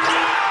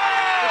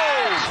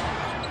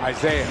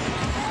 Isaiah.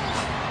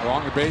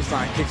 Along the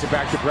baseline, kicks it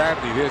back to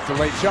Bradley. There's the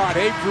late shot.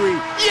 Avery.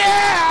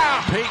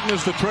 Yeah! Peyton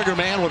is the trigger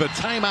man with a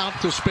timeout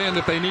to spend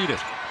if they need it.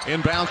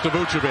 Inbounds to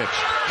Vucevic.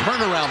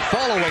 Turnaround,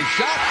 fall-away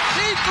shot.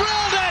 He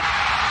drilled it!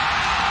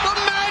 The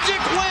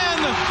Magic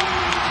win!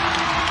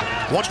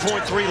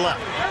 1.3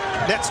 left.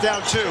 Nets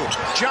down 2.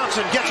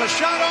 Johnson gets a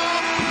shot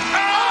off.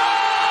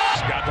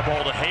 He's got the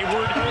ball to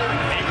Hayward.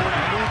 Hayward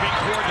moving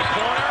toward the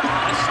corner.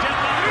 A step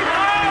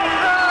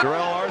back.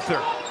 Darrell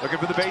Arthur looking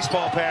for the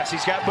baseball pass.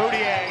 He's got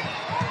Moutier.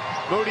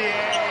 Moutier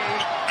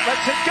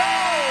lets it go.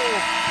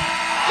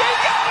 He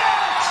got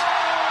it!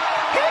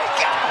 He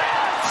got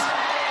it!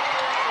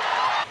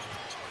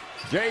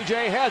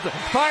 JJ has it.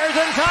 Fires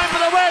in time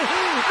for the win.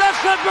 The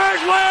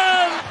Spurs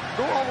win.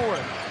 Go all the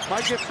way.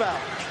 Mike gets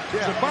fouled.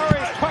 Jabari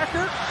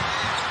Parker.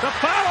 The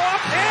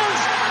follow-up is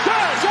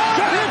good.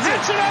 John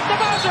hits it at the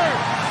buzzer.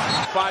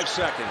 5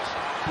 seconds.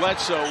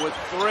 Bledsoe with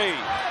 3.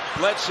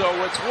 Bledsoe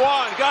with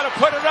 1. Got to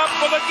put it up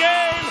for the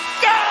game.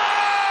 Good!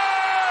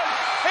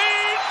 He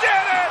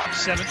did it!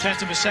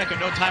 7/10 of a second.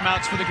 No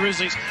timeouts for the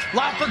Grizzlies.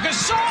 Lob for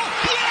Gasol.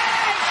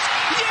 Yes!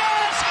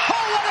 Yes!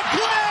 Oh, what a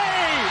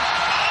play!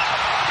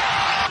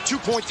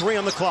 2.3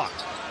 on the clock.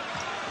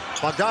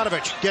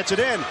 Bogdanovich gets it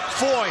in.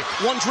 Foy,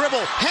 one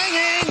dribble,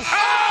 hanging.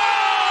 Oh!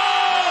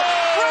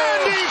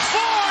 Randy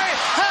Foy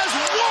has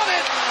won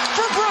it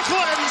for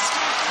Brooklyn.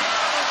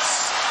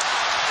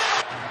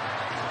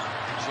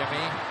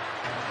 Jimmy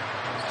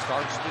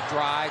starts to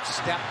drive,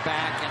 step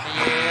back in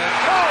the air.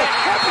 Oh,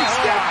 heavy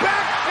step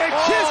back and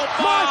kiss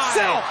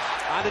myself.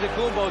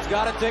 Antetokounmpo's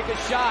got to take a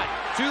shot.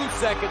 2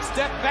 seconds,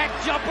 step back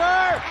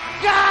jumper.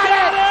 Got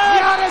it!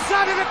 Giannis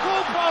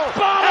Antetokounmpo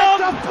at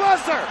the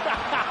buzzer.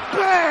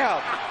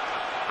 Bam!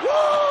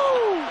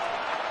 Woo!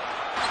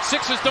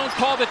 Sixers don't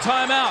call the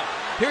timeout.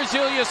 Here's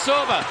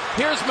Ilyasova.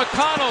 Here's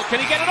McConnell. Can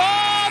he get it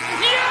off?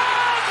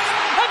 Yes!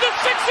 And the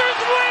Sixers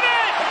win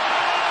it!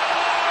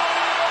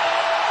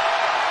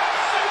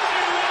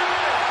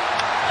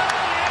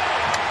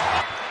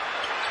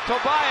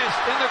 Tobias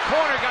in the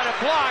corner, got a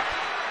block,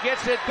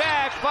 gets it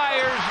back,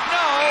 fires,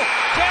 no,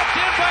 tapped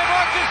in by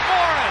Marcus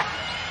Morris.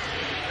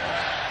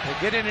 They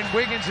get it in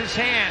Wiggins'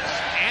 hands.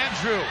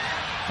 Andrew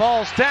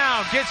falls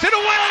down, gets it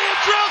away, and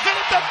drills it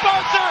at the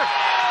buzzer.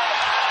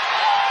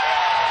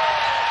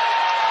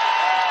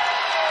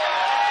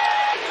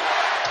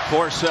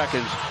 4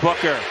 seconds.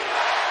 Booker.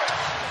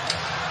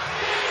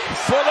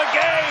 For the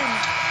game.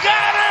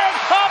 Got it!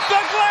 Off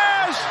the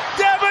glass!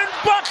 Devin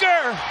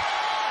Booker!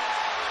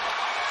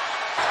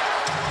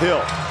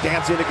 Hill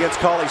dancing against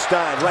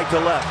Cauley-Stein, right to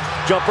left.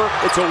 Jumper,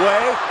 it's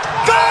away.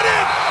 Got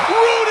it!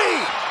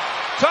 Rudy!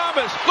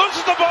 Thomas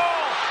loses the ball.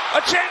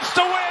 A chance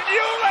to win.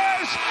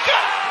 Ulis!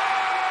 Good!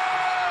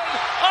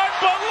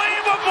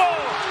 Unbelievable!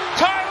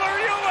 Tyler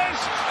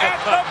Ulis at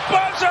the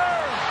buzzer!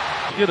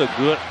 Get a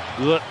good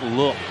look.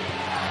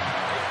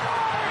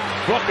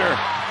 Booker.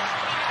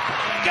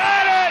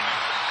 Got it!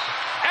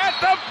 At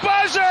the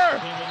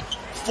buzzer!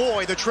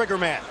 Foy, the trigger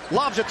man,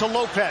 lobs it to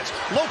Lopez.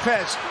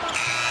 Lopez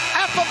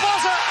at the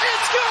buzzer.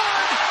 It's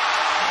good!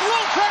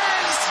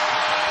 Lopez!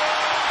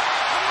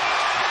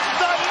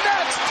 The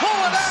Nets pull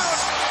it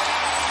out!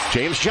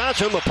 James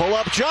Johnson, the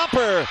pull-up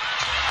jumper.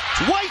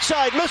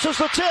 Whiteside misses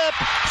the tip.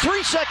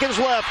 3 seconds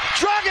left.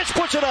 Dragic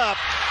puts it up.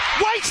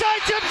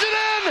 Whiteside tips it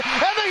in,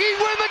 and the Heat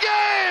win the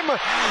game!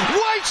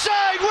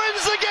 Whiteside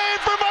wins the game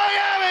for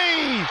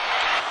Miami!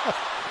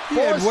 He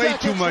had way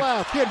too much.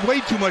 Left. He had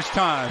way too much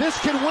time. This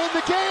can win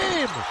the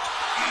game.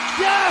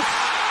 Yes!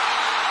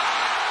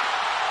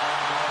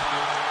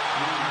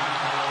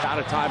 Out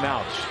of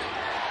timeouts.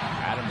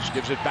 Adams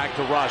gives it back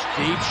to Russ.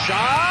 Deep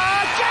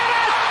shot. Get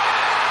it!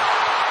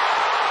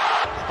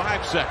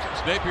 5 seconds.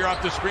 Napier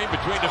off the screen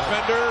between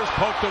defenders.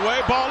 Poked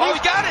away. Ball loose. Oh,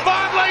 he got it!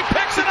 Vonleh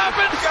picks it up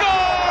and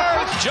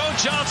scores! Joe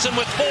Johnson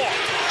with 4.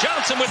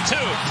 Johnson with 2.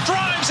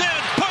 Drives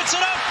in. Puts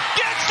it up.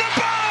 Gets the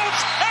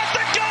bounce at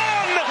the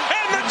gun!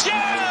 And the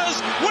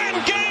Jazz win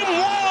game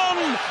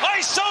 1!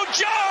 ISO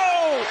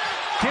Joe!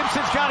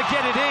 Gibson's got to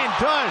get it in,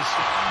 does.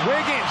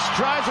 Wiggins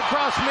drives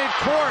across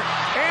midcourt.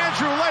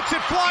 Andrew lets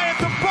it fly at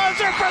the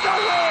buzzer for the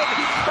win!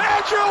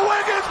 Andrew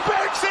Wiggins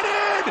banks it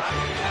in!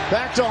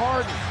 Back to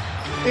Harden.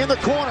 In the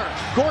corner.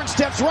 Gordon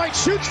steps right,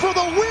 shoots for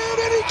the win,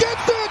 and he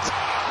gets it!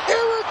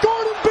 Eric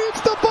Gordon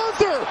beats the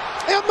buzzer!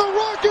 And the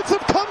Rockets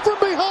have come from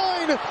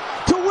behind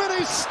to win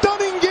a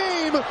stunning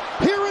game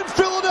here in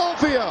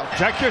Philadelphia.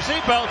 Check your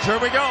seatbelts. Here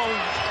we go.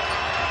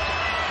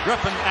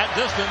 Griffin at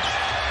distance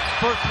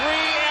for 3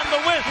 and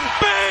the win.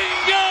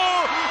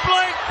 Bingo!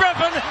 Blake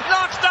Griffin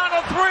knocks down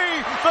a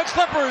 3. The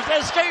Clippers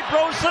escape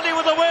Rose City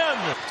with a win.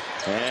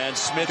 And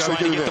Smith trying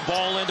to get the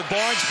ball into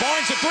Barnes.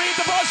 Barnes a 3 at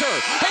the buzzer.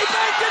 He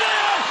banked it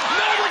in!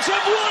 Mavericks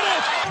have won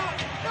it!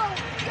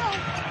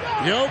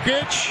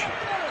 Jokic.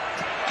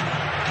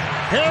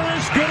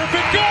 Harris good if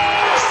it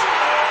goes!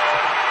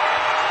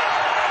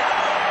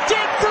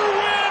 Denver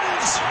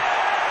wins!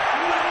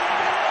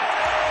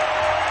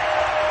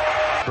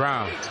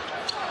 Brown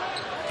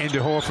into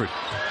Horford.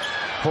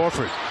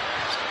 Horford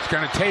is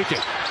going to take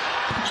it.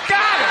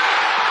 Got it!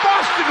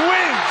 Boston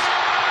wins!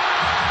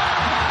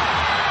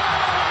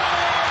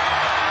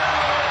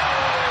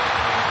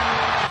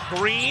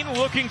 Green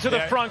looking to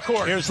the front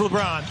court. Here's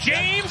LeBron.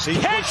 James,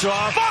 catch,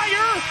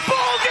 fire,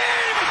 ball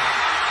game!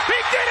 He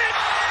did it!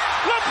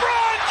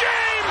 LeBron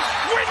James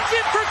wins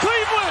it for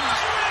Cleveland!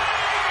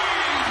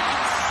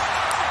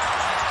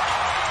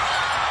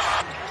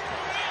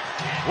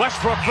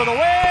 Westbrook for the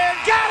win,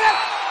 got it!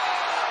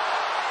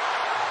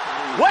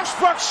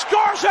 Westbrook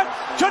scores it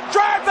to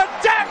drive the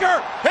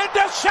dagger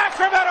into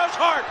Sacramento's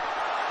heart!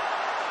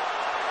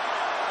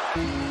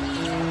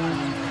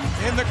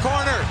 In the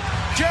corner,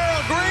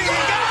 Gerald Green.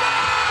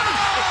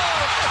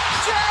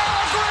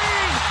 Gerald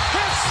Green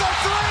hits the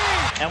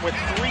 3. And with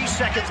 3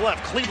 seconds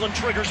left, Cleveland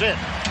triggers in.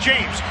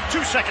 James,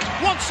 2 seconds,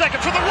 1 second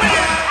for the win!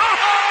 Oh!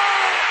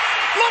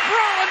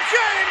 LeBron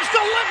James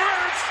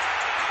delivers!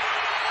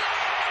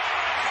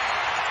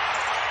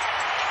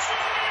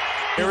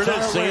 Here it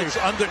is. See, it's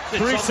under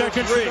 3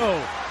 seconds to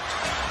go.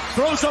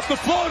 Throws up the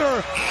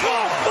floater.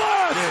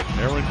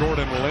 Oh, Aaron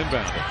Gordon will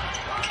inbound it.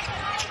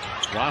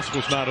 Ross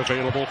was not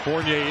available.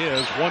 Fournier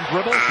is. One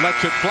dribble,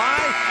 lets it fly.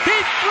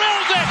 He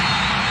drills it!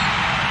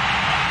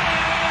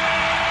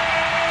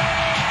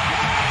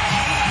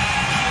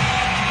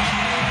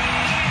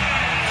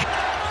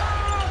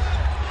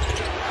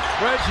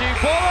 Reggie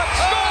Bullock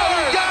scores! Oh,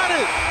 he got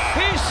it!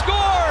 He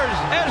scores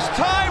as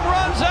time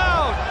runs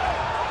out!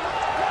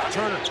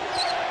 Turner,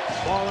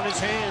 ball in his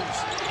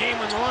hands. Game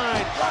on the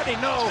line. Rodney,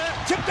 no.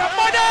 Tipped up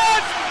by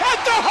Nance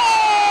at the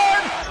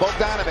horn!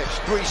 Bogdanovich,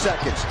 3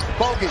 seconds.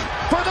 Bogey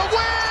for the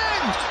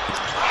win!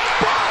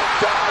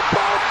 Bogdanovich!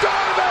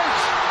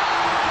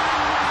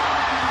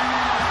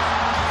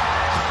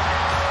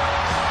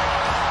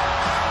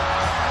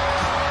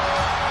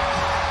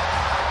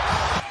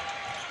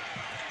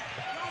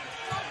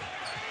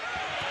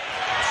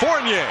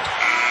 Fournier.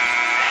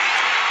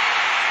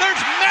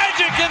 There's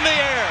magic in the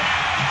air.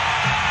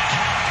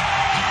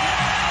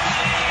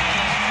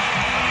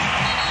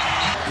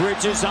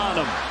 Bridges on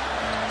him.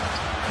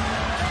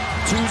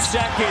 2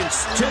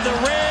 seconds to the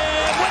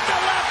rim with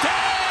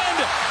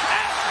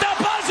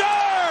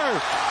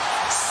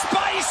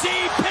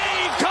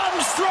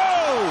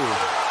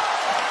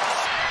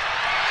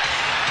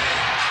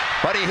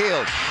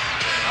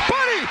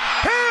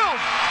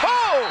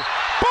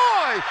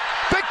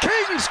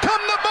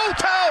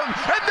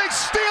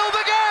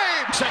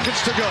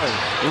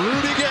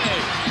Rudy Gay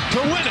to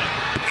win it.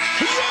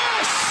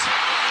 Yes!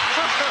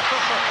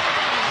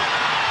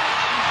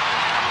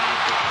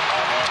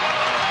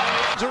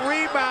 A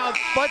rebound,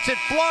 lets it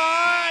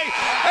fly,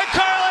 and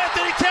Karl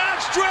Anthony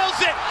Towns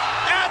drills it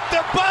at the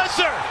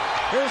buzzer.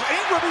 Here's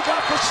Ingram, he got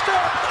the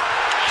step.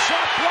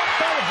 Shot blocked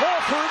by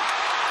Horford.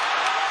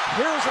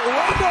 Here's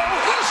Rondo,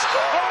 he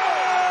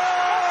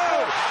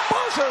scored!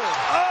 Buzzer!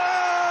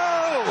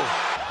 Oh!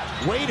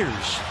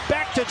 Waiters,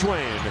 back to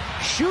Dwayne.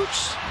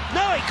 Shoots.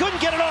 No, he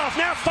couldn't get it off.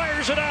 Now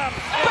fires it up.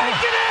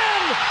 Bank it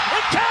in!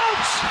 It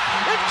counts!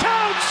 It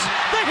counts!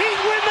 The Heat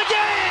win the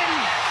game!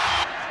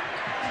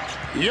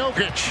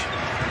 Jokic.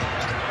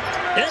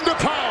 Into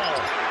Powell.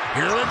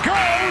 Here it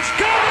goes.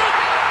 Got it!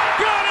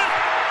 Got it!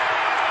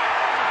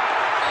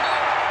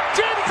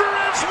 Denver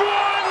has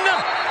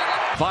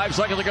won! 5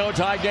 seconds to go,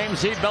 tie game.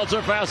 Seatbelts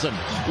are fastened.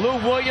 Lou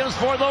Williams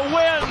for the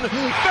win.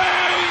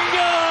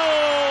 Bingo!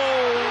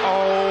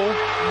 Oh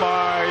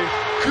my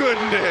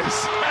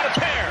goodness. At a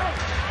pair.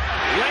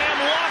 Lamb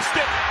lost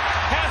it.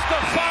 Has to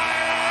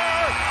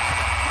fire.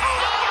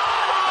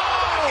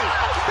 Oh!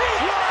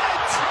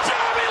 What?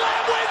 Jeremy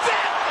Lamb wins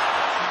it!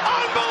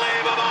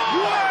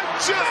 Unbelievable!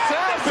 What just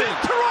happened?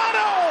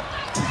 Toronto!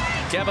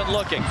 Kevin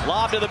looking,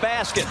 lob to the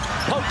basket,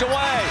 poked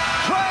away.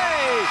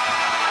 Trey!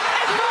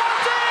 It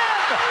falls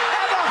in!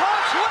 And the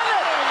Hawks win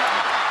it!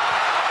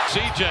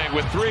 CJ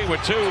with 3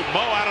 with 2.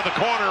 Mo out of the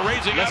corner,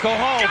 raising Let's up. go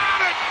home.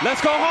 Got it!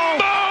 Let's go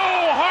home.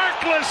 Mo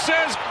Harkless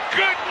says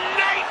good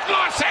night,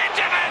 Los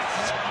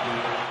Angeles!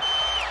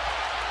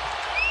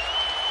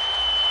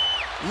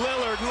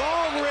 Lillard,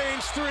 long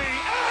range 3, and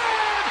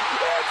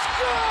it's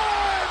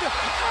good!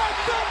 At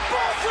the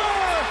buzzer!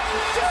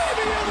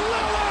 Damian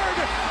Lillard!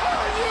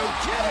 Are you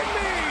kidding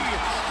me?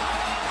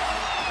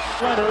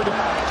 Leonard,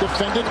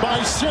 defended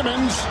by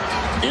Simmons.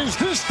 Is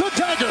this the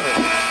dagger?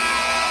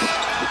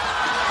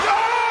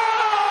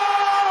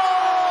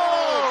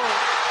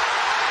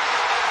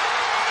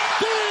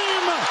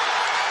 Game!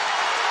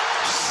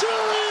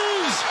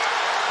 Series!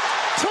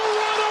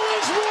 Toronto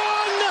is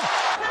won!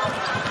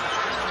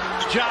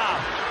 Job.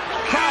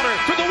 Crowder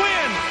for the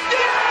win.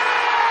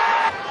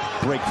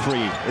 Break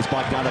free is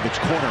Bogdanovich,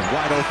 corner,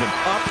 wide open.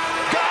 Up.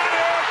 Got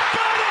it!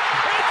 Got it!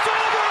 It's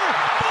over!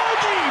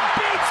 Bogey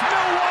beats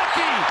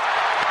Milwaukee!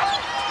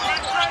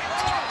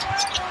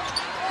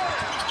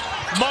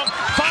 Monk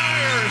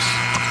fires!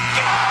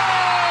 Oh!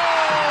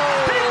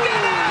 He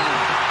did it!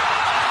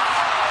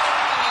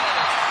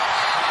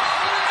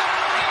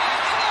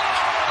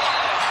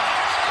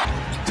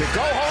 To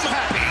go home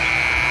happy.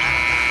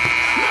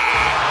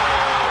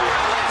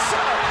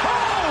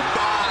 Oh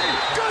my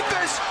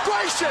goodness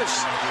gracious!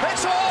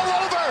 It's all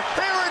over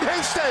here in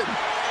Houston.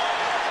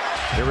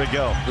 Here we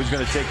go. Who's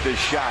going to take this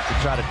shot to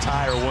try to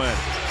tie or win?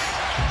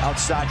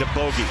 Outside to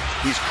Bogey.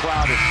 He's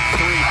crowded.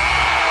 3.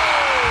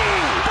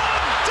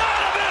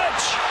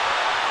 Bogdanovich!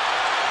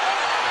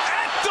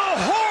 At the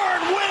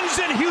horn wins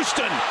in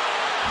Houston.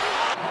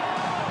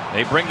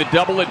 They bring the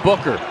double at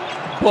Booker.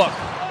 Book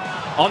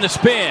on the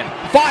spin.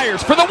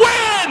 Fires for the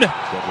win!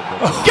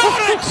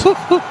 Got it!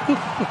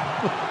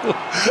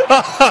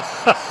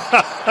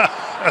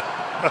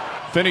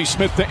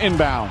 Finney-Smith to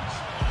inbound.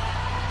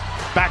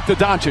 Back to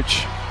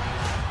Doncic.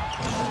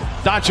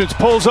 Doncic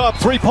pulls up,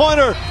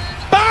 three-pointer.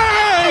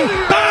 Bang!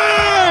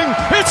 Bang!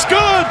 It's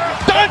good!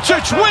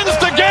 Doncic wins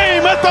the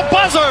game at the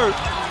buzzer!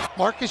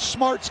 Marcus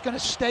Smart's going to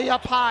stay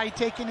up high,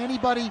 taking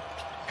anybody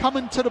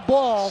coming to the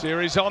ball.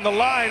 Series on the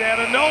line.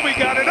 Anunoby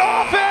got it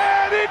off,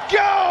 and it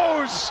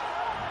goes!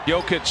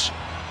 Jokic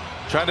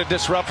trying to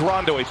disrupt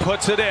Rondo. He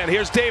puts it in.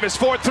 Here's Davis,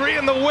 4-3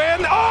 in the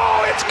win.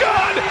 Oh, it's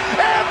good!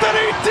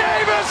 Anthony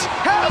Davis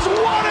has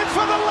won it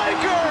for the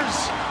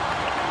Lakers!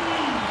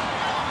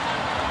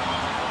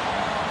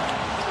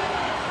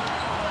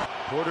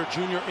 Porter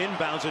Jr.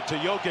 inbounds it to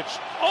Jokic.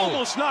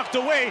 Almost knocked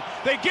away.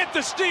 They get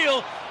the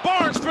steal.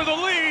 Barnes for the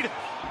lead.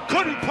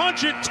 Couldn't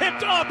punch it.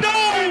 Tipped up. No!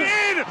 And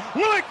in.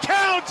 Will it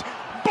count?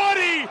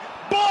 Buddy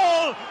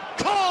Ball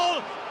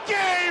call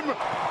game.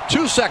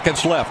 2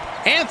 seconds left.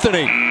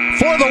 Anthony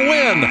for the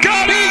win.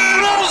 Got it! He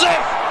throws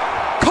it!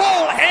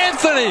 Cole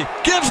Anthony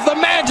gives the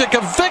Magic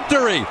a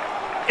victory.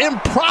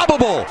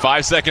 Improbable.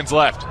 5 seconds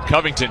left.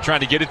 Covington trying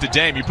to get it to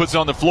Dame. He puts it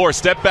on the floor.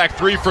 Step back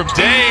 3 from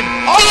Dame.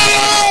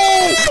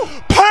 Oh!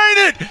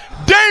 Painted!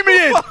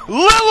 Damian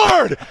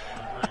Lillard!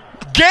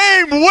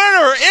 Game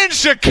winner in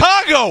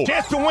Chicago!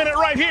 Chance to win it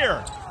right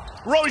here.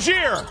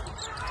 Rozier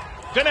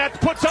gonna have to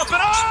put something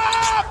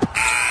up!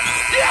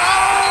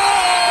 Yes!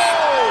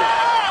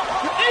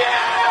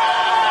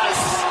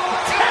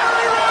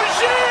 Terry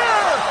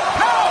Rozier!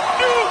 How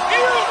do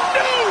you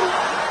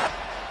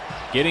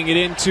do? Getting it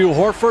into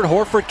Horford.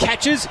 Horford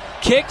catches,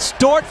 kicks,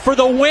 Dort for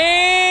the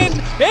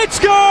win. It's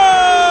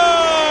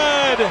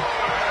good!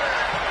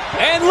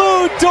 And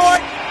Lou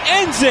Dort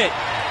ends it.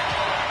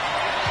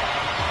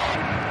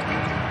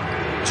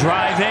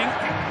 Driving,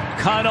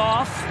 cut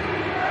off,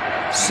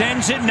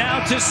 sends it now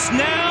to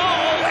Snell,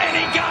 and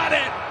he got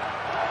it.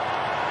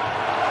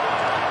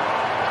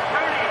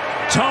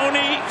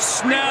 Tony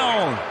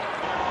Snell.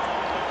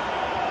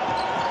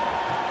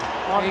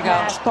 Long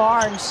pass,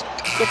 Barnes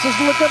gets his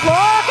good look,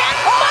 and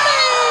money!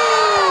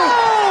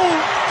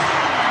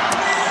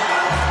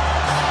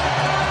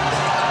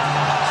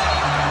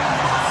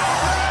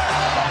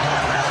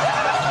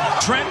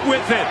 Trent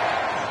with it.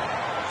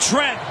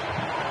 Trent,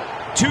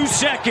 2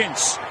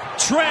 seconds.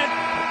 Trent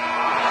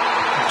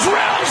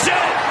drills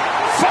it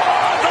for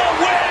the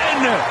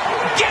win.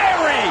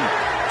 Gary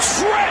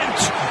Trent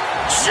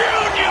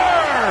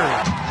Jr.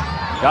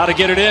 Got to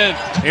get it in.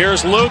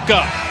 Here's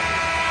Luka.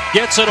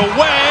 Gets it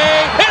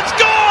away. It's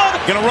gone.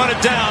 Gonna run it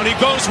down. He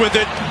goes with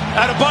it.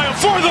 Adebayo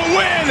for the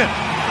win.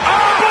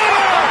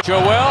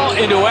 Joel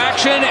into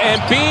action.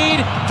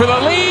 Embiid for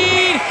the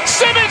lead.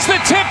 Simmons the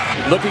tip.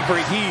 Looking for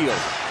a heel.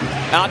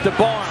 Out to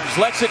Barnes.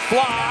 Lets it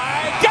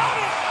fly. Got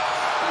it.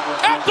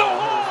 At the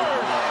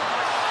horn.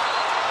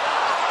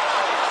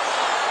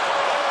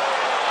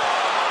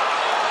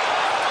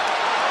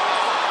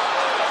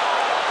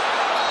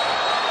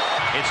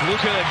 It's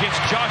Luka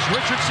against Josh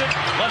Richardson.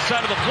 Left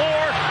side of the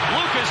floor.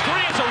 Luka's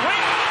three. It's a ring.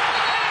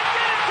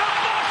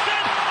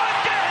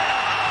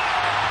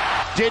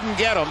 Didn't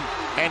get him,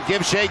 and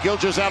give Shai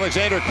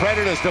Gilgeous-Alexander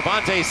credit as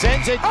Devontae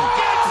sends it.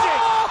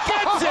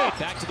 Gets it!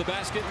 Back to the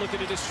basket, looking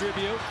to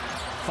distribute.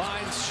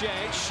 Finds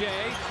Shai.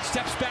 Shai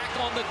steps back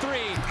on the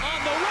three.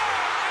 On the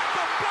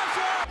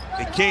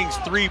way. The Kings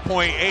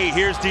 3.8.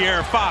 Here's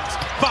De'Aaron Fox.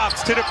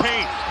 Fox to the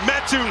paint.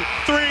 Metu,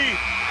 three.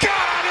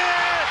 Got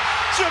it!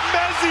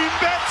 Chimezie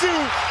Metu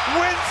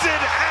wins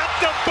it at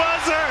the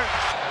buzzer.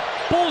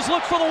 Bulls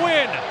look for the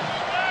win.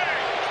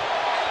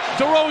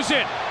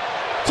 DeRozan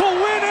to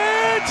win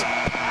it.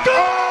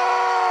 Go!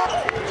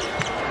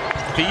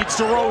 Feeds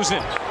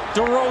DeRozan.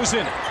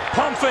 DeRozan.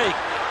 Pump fake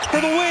for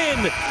the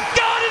win.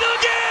 Got it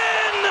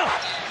again!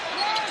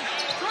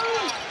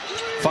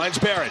 Finds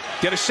Barrett.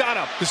 Get a shot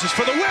up. This is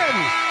for the win. Oh!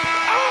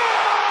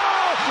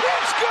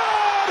 It's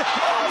good!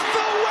 Off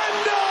the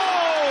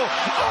window!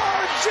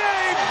 R.J.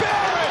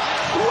 Barrett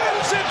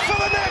wins it for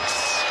the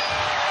Knicks!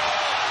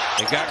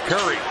 They got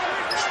Curry.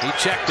 He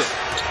checked it.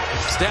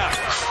 Steph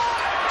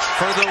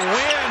for the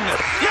win.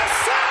 Yes,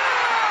 sir!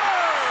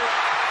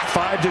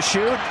 5 to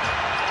shoot.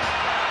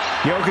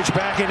 Jokic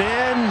backing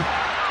in.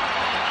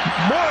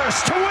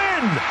 Morris to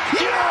win.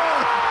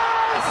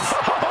 Yes!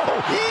 Oh,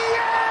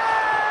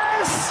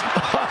 yes!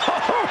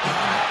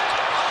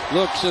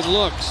 Looks and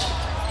looks.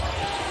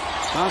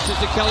 Bounces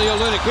to Kelly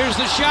Olynyk. Here's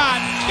the shot.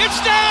 It's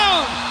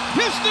down!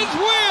 Pistons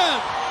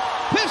win!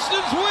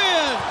 Pistons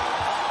win!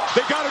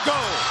 They gotta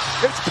go.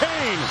 It's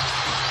Payne.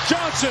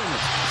 Johnson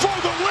for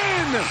the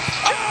win.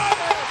 Oh!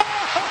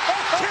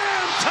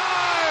 Cam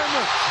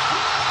time!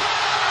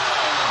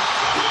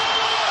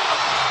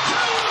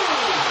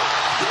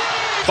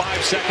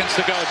 Seconds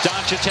to go.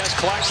 Doncic has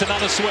Claxton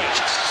on the switch.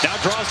 Now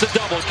draws the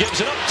double.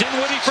 Gives it up.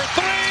 Dinwiddie for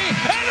three.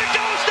 And it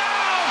goes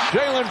down.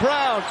 Jaylen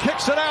Brown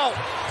kicks it out.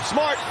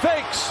 Smart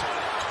fakes.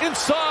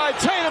 Inside.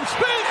 Tatum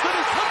spins and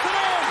he puts it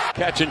in.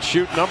 Catch and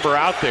shoot number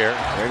out there.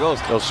 There he goes.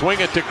 They'll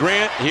swing it to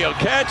Grant. He'll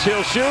catch.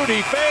 He'll shoot.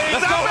 He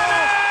fades.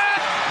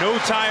 No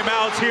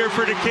timeouts here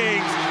for the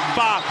Kings.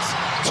 Fox,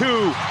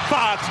 2.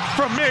 Fox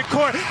from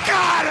midcourt.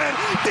 Got it!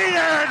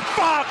 De'Aaron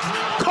Fox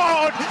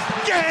called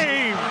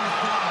game!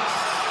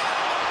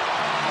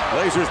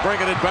 Blazers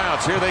bringing it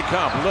bounce. Here they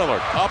come. Lillard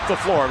up the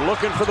floor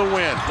looking for the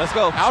win. Let's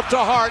go. Out to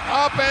Hart.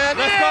 Up and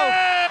let's go.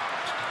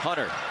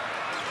 Hunter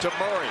to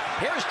Murray.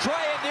 Here's Trey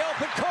in the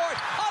open court.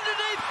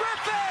 Underneath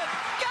Griffin.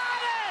 Got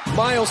it!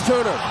 Miles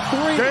Turner.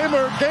 3.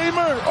 Gamer.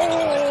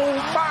 Oh,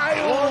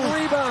 Miles.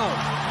 1 rebound.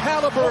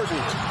 Halliburton.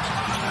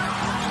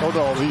 Oh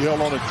no, he held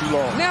on it too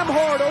long.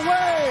 Nembhard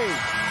away.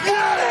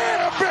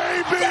 Yeah,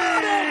 baby!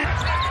 Got it!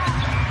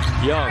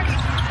 Young.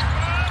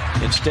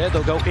 Instead,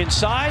 they'll go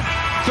inside.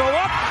 Throw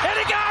up. And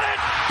he got it!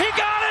 He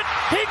got it!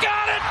 He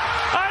got it!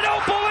 I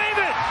don't believe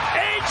it!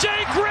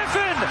 A.J.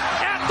 Griffin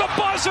at the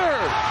buzzer!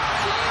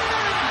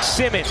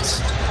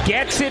 Simmons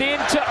gets it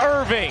into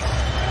Irving.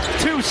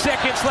 2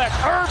 seconds left.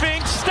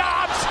 Irving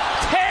stops,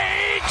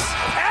 takes,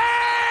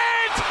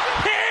 and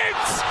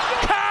hits!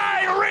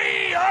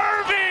 Kyrie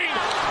Irving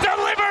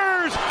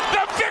delivers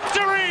the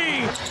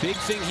victory! Big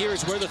thing here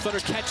is where the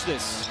Thunder catch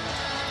this.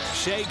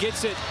 Shai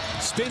gets it,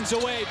 spins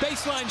away,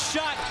 baseline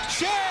shot.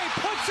 Shai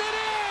puts it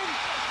in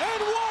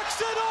and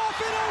walks it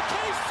off in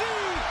OKC.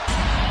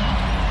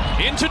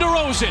 Into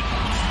DeRozan.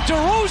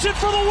 DeRozan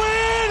for the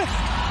win.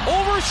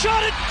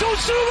 Overshot it.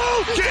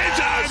 Dosunmu. Game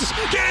time.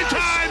 Game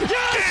time.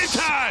 Yes.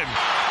 Game time.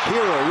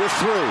 Hero with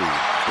 3.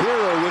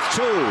 Hero with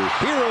 2.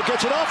 Hero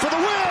gets it off for the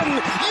win.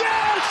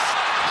 Yes!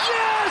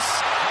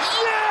 Yes!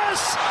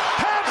 Yes!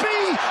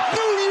 Happy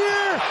New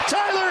Year,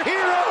 Tyler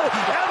Hero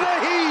and the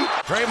Heat.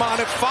 Draymond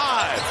at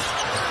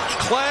 5.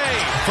 Clay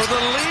for the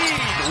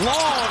lead.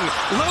 Long.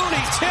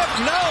 Looney tip.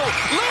 No.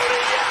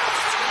 Looney, yes!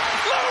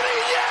 Looney,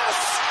 yes!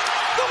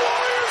 The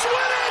Warriors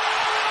win it!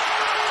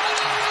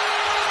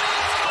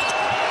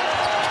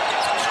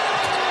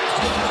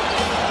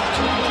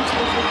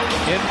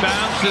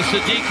 Inbounds to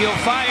Sadiq.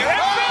 He'll fire.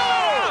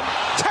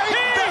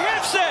 He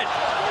hits it!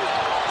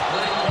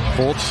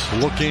 Fultz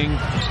looking.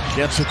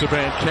 Gets it to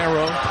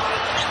Banchero.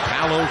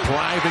 Gallo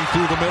driving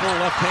through the middle,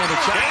 left-handed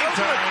shot. Game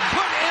time.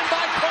 Put in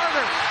by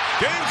Carter.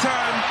 Game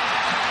time.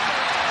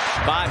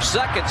 5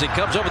 seconds. He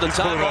comes over the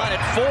timeline at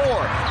 4.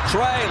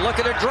 Trey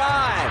looking to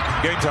drive.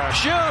 Game time.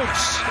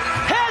 Shoots.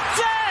 Hits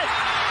it.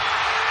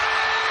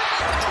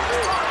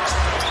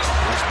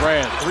 Here's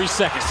Brad. 3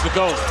 seconds to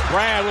go.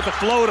 Brad with the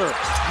floater.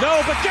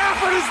 No, but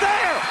Gafford is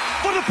there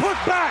for the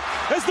putback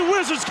as the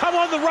Wizards come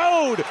on the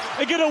road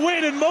and get a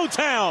win in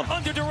Motown.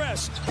 Under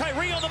duress.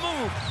 Kyrie on the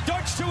move.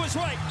 Darts to his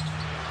right.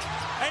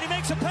 And he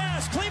makes a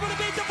pass. Cleveland to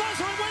beat the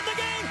buzzer and win the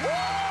game.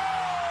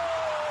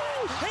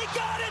 Woo! He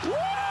got it. Woo!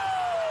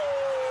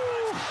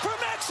 For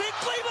Maxi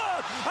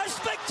Kleber. A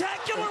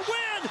spectacular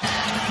win.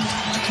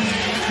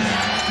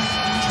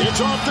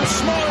 It's off to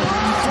Smart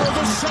for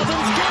the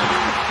 7th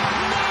game.